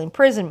possible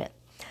imprisonment.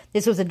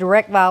 This was a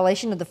direct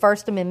violation of the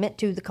First Amendment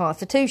to the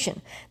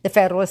Constitution. The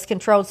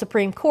Federalist-controlled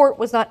Supreme Court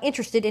was not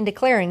interested in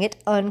declaring it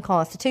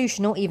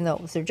unconstitutional, even though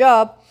it was their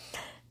job.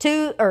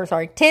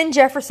 10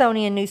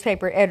 Jeffersonian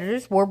newspaper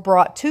editors were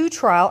brought to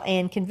trial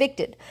and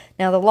convicted.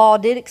 Now, the law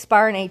did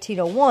expire in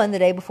 1801, the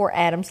day before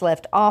Adams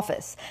left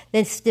office.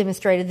 This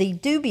demonstrated the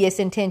dubious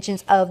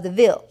intentions of the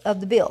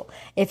bill.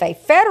 If a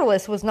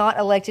Federalist was not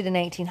elected in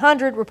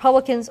 1800,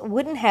 Republicans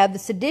wouldn't have the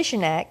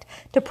Sedition Act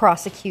to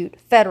prosecute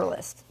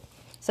Federalists.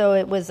 So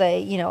it was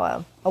a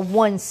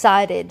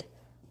one-sided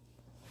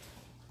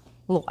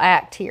little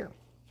act here.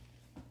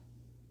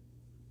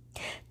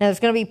 Now, there's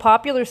going to be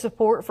popular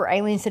support for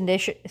Alien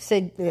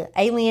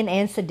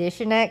and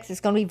Sedition Acts. It's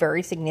going to be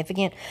very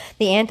significant.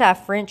 The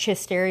anti-French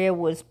hysteria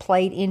was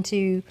played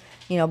into,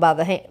 by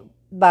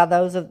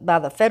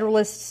the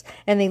Federalists,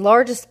 and the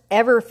largest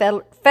ever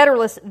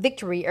Federalist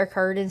victory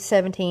occurred in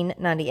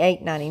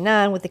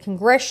 1798-99 with the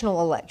congressional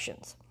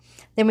elections.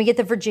 Then we get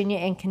the Virginia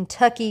and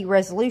Kentucky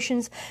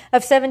resolutions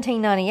of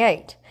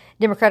 1798.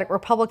 Democratic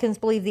Republicans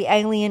believed the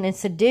Alien and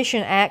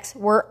Sedition Acts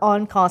were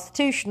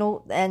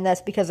unconstitutional, and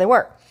that's because they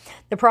were.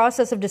 The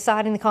process of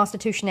deciding the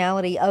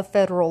constitutionality of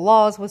federal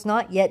laws was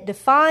not yet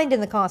defined in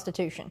the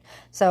Constitution.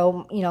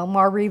 So,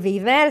 Marbury v.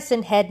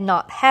 Madison had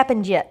not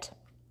happened yet.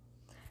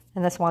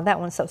 And that's why that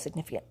one's so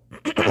significant.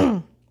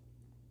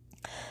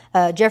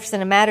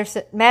 Jefferson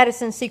and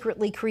Madison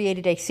secretly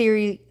created a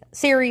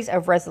series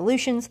of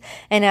resolutions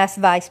and asked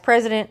Vice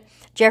President.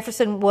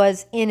 Jefferson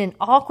was in an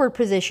awkward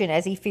position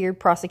as he feared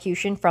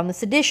prosecution from the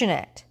Sedition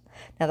Act.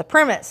 Now, the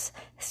premise: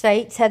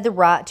 states had the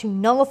right to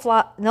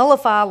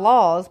nullify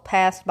laws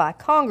passed by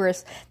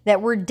Congress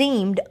that were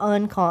deemed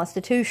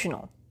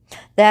unconstitutional.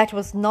 The act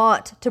was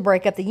not to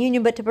break up the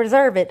Union, but to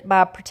preserve it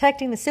by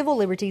protecting the civil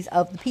liberties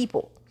of the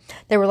people.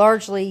 They were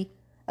largely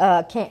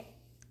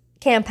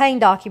campaign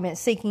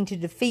documents seeking to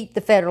defeat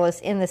the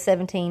Federalists in the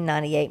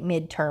 1798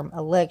 midterm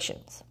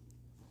elections.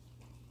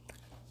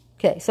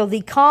 Okay, so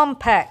the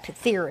compact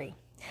theory.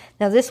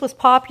 Now, this was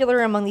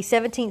popular among the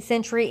 17th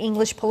century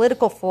English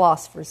political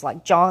philosophers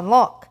like John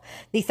Locke.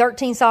 The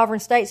 13 sovereign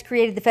states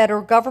created the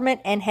federal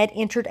government and had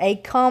entered a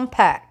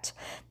compact.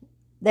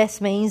 This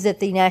means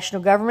that the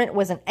national government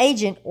was an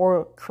agent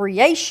or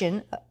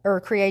creation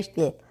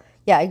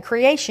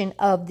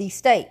of the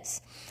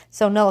states.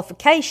 So,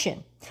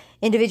 nullification.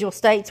 Individual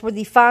states were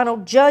the final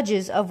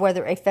judges of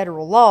whether a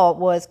federal law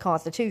was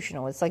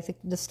constitutional. It's like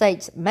the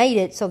states made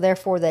it, so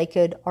therefore they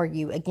could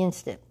argue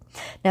against it.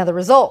 Now, the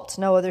result: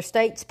 no other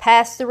states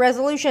passed the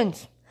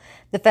resolutions.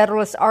 The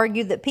Federalists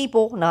argued that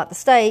people, not the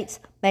states,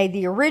 made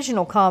the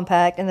original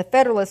compact, and the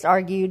Federalists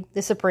argued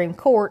the Supreme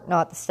Court,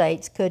 not the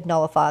states, could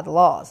nullify the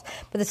laws.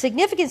 But the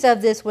significance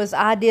of this was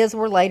ideas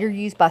were later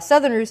used by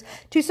Southerners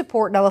to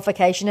support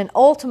nullification and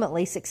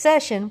ultimately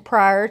secession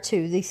prior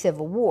to the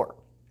Civil War.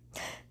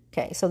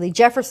 Okay, so the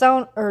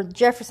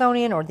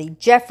Jeffersonian or the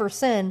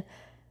Jefferson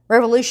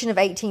Revolution of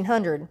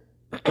 1800,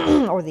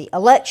 or the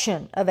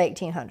election of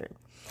 1800.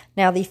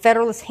 Now, the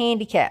Federalist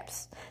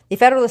handicaps. The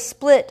Federalists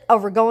split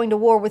over going to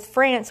war with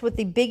France was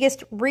the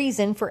biggest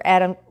reason for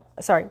Adams'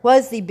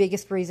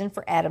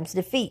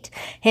 defeat.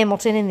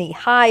 Hamilton and the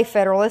High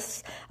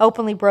Federalists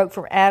openly broke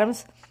from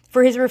Adams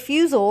for his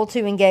refusal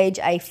to engage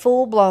a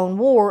full-blown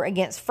war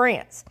against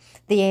France.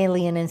 The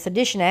Alien and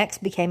Sedition Acts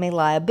became a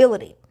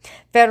liability.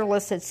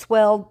 Federalists had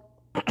swelled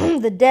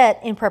the debt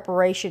in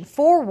preparation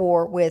for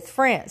war with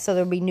France, so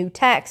there would be new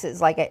taxes,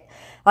 like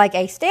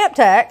a stamp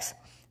tax,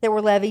 that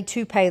were levied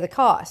to pay the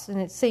cost. And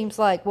it seems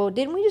like, well,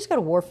 didn't we just go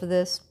to war for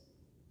this?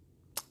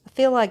 I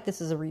feel like this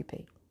is a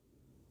repeat.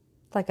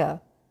 It's like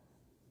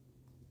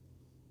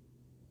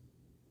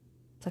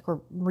we're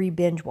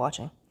re-binge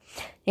watching.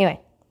 Anyway.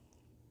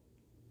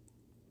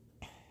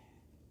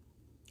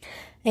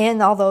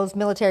 And all those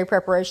military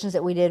preparations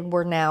that we did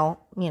were now,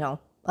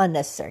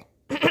 unnecessary.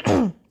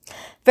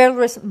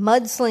 Federalist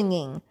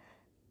mudslinging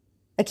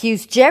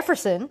accused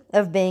Jefferson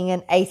of being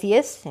an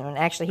atheist, and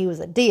actually he was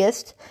a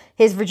deist.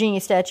 His Virginia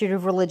Statute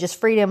of Religious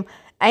Freedom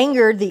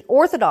angered the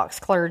Orthodox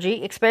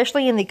clergy,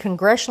 especially in the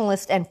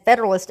Congressionalist and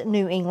Federalist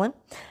New England,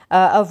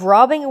 of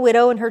robbing a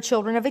widow and her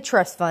children of a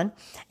trust fund,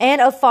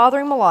 and of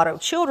fathering mulatto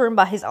children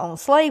by his own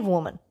slave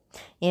woman.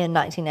 In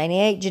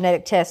 1998,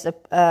 genetic tests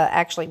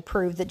actually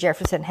proved that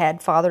Jefferson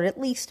had fathered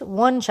at least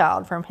one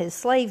child from his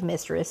slave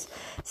mistress,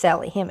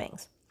 Sally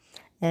Hemings.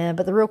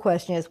 But the real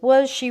question is,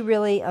 was she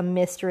really a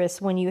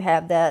mistress when you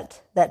have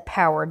that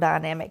power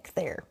dynamic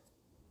there?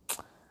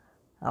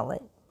 I'll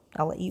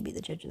let you be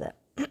the judge of that.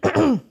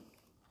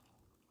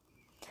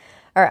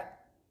 All right.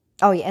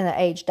 Oh yeah, and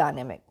the age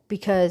dynamic,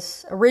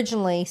 because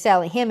originally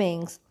Sally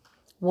Hemings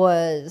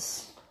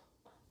was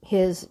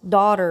his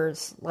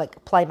daughter's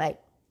playmate.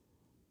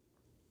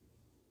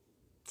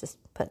 Just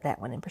put that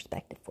one in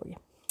perspective for you.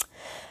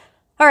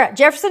 All right,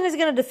 Jefferson is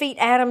going to defeat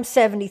Adams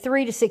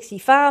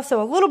 73-65,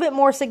 so a little bit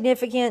more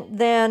significant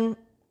than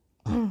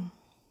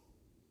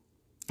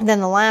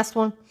the last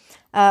one.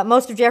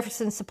 Most of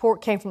Jefferson's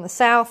support came from the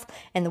South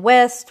and the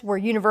West, where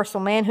universal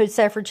manhood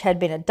suffrage had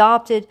been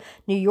adopted.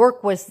 New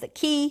York was the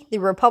key. The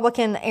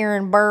Republican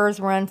Aaron Burr's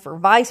run for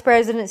vice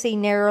presidency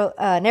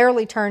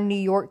narrowly turned New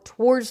York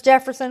towards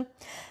Jefferson.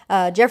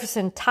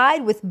 Jefferson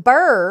tied with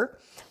Burr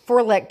for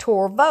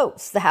electoral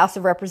votes. The House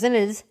of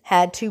Representatives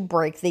had to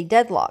break the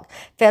deadlock.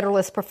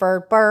 Federalists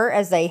preferred Burr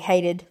as they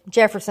hated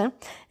Jefferson,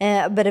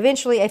 but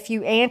eventually a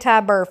few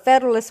anti-Burr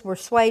Federalists were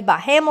swayed by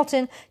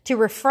Hamilton to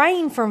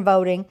refrain from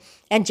voting,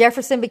 and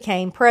Jefferson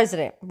became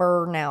president.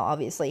 Burr now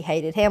obviously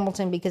hated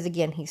Hamilton because,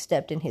 again, he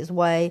stepped in his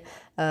way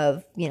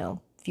of,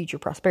 future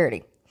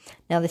prosperity.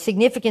 Now, the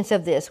significance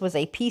of this was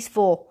a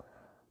peaceful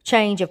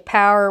change of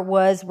power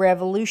was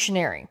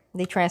revolutionary.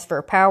 The transfer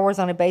of power was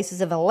on a basis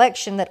of an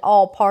election that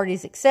all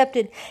parties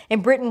accepted,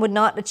 and Britain would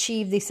not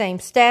achieve the same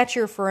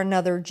stature for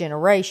another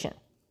generation.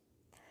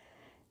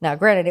 Now,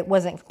 granted, it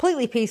wasn't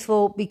completely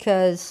peaceful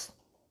because,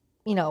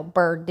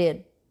 Burr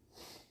did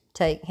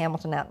take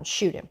Hamilton out and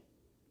shoot him.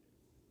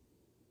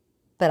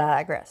 But I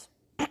digress.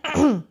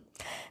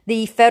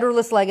 The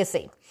Federalist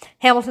Legacy.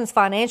 Hamilton's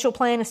financial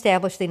plan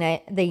established the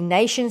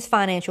nation's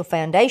financial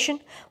foundation.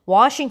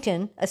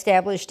 Washington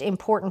established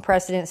important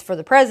precedents for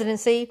the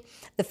presidency.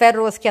 The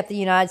Federalists kept the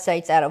United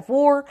States out of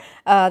war.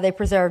 They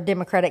preserved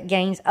democratic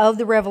gains of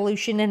the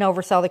Revolution and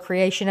oversaw the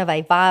creation of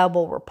a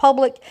viable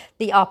republic.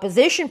 The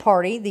opposition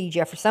party, the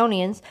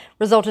Jeffersonians,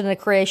 resulted in the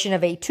creation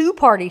of a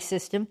two-party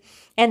system,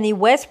 and the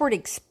westward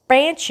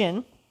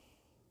expansion,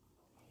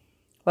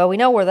 well, we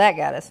know where that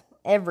got us.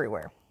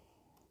 Everywhere.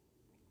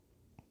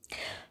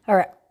 All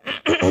right.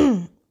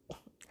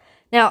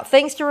 Now,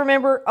 things to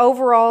remember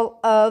overall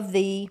of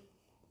the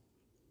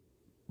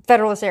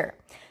Federalist era.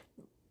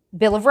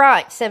 Bill of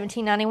Rights,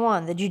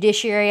 1791. The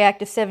Judiciary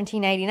Act of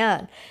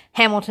 1789.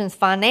 Hamilton's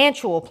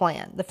financial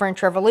plan. The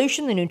French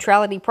Revolution. The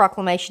Neutrality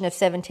Proclamation of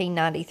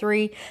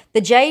 1793.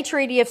 The Jay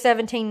Treaty of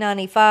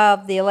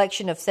 1795. The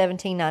election of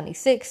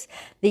 1796.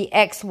 The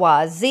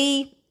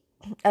XYZ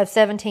of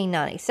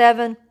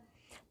 1797.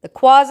 The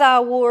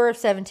Quasi-War of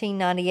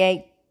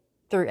 1798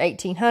 through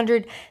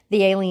 1800,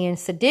 the Alien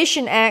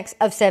Sedition Acts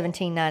of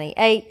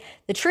 1798,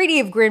 the Treaty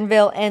of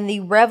Grenville, and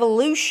the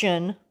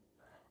Revolution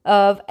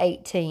of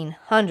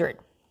 1800.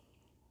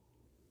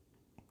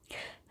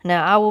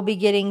 Now, I will be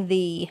getting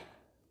the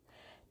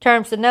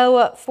terms to know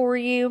up for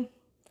you,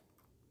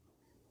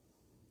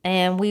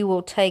 and we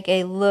will take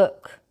a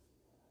look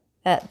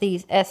at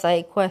these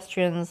essay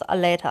questions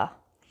later.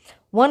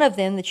 One of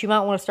them that you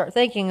might want to start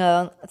thinking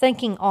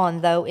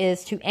on, though,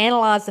 is to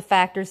analyze the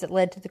factors that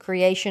led to the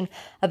creation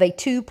of a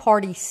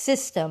two-party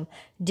system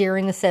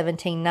during the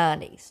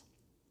 1790s.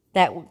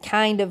 That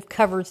kind of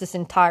covers this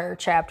entire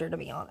chapter, to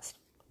be honest.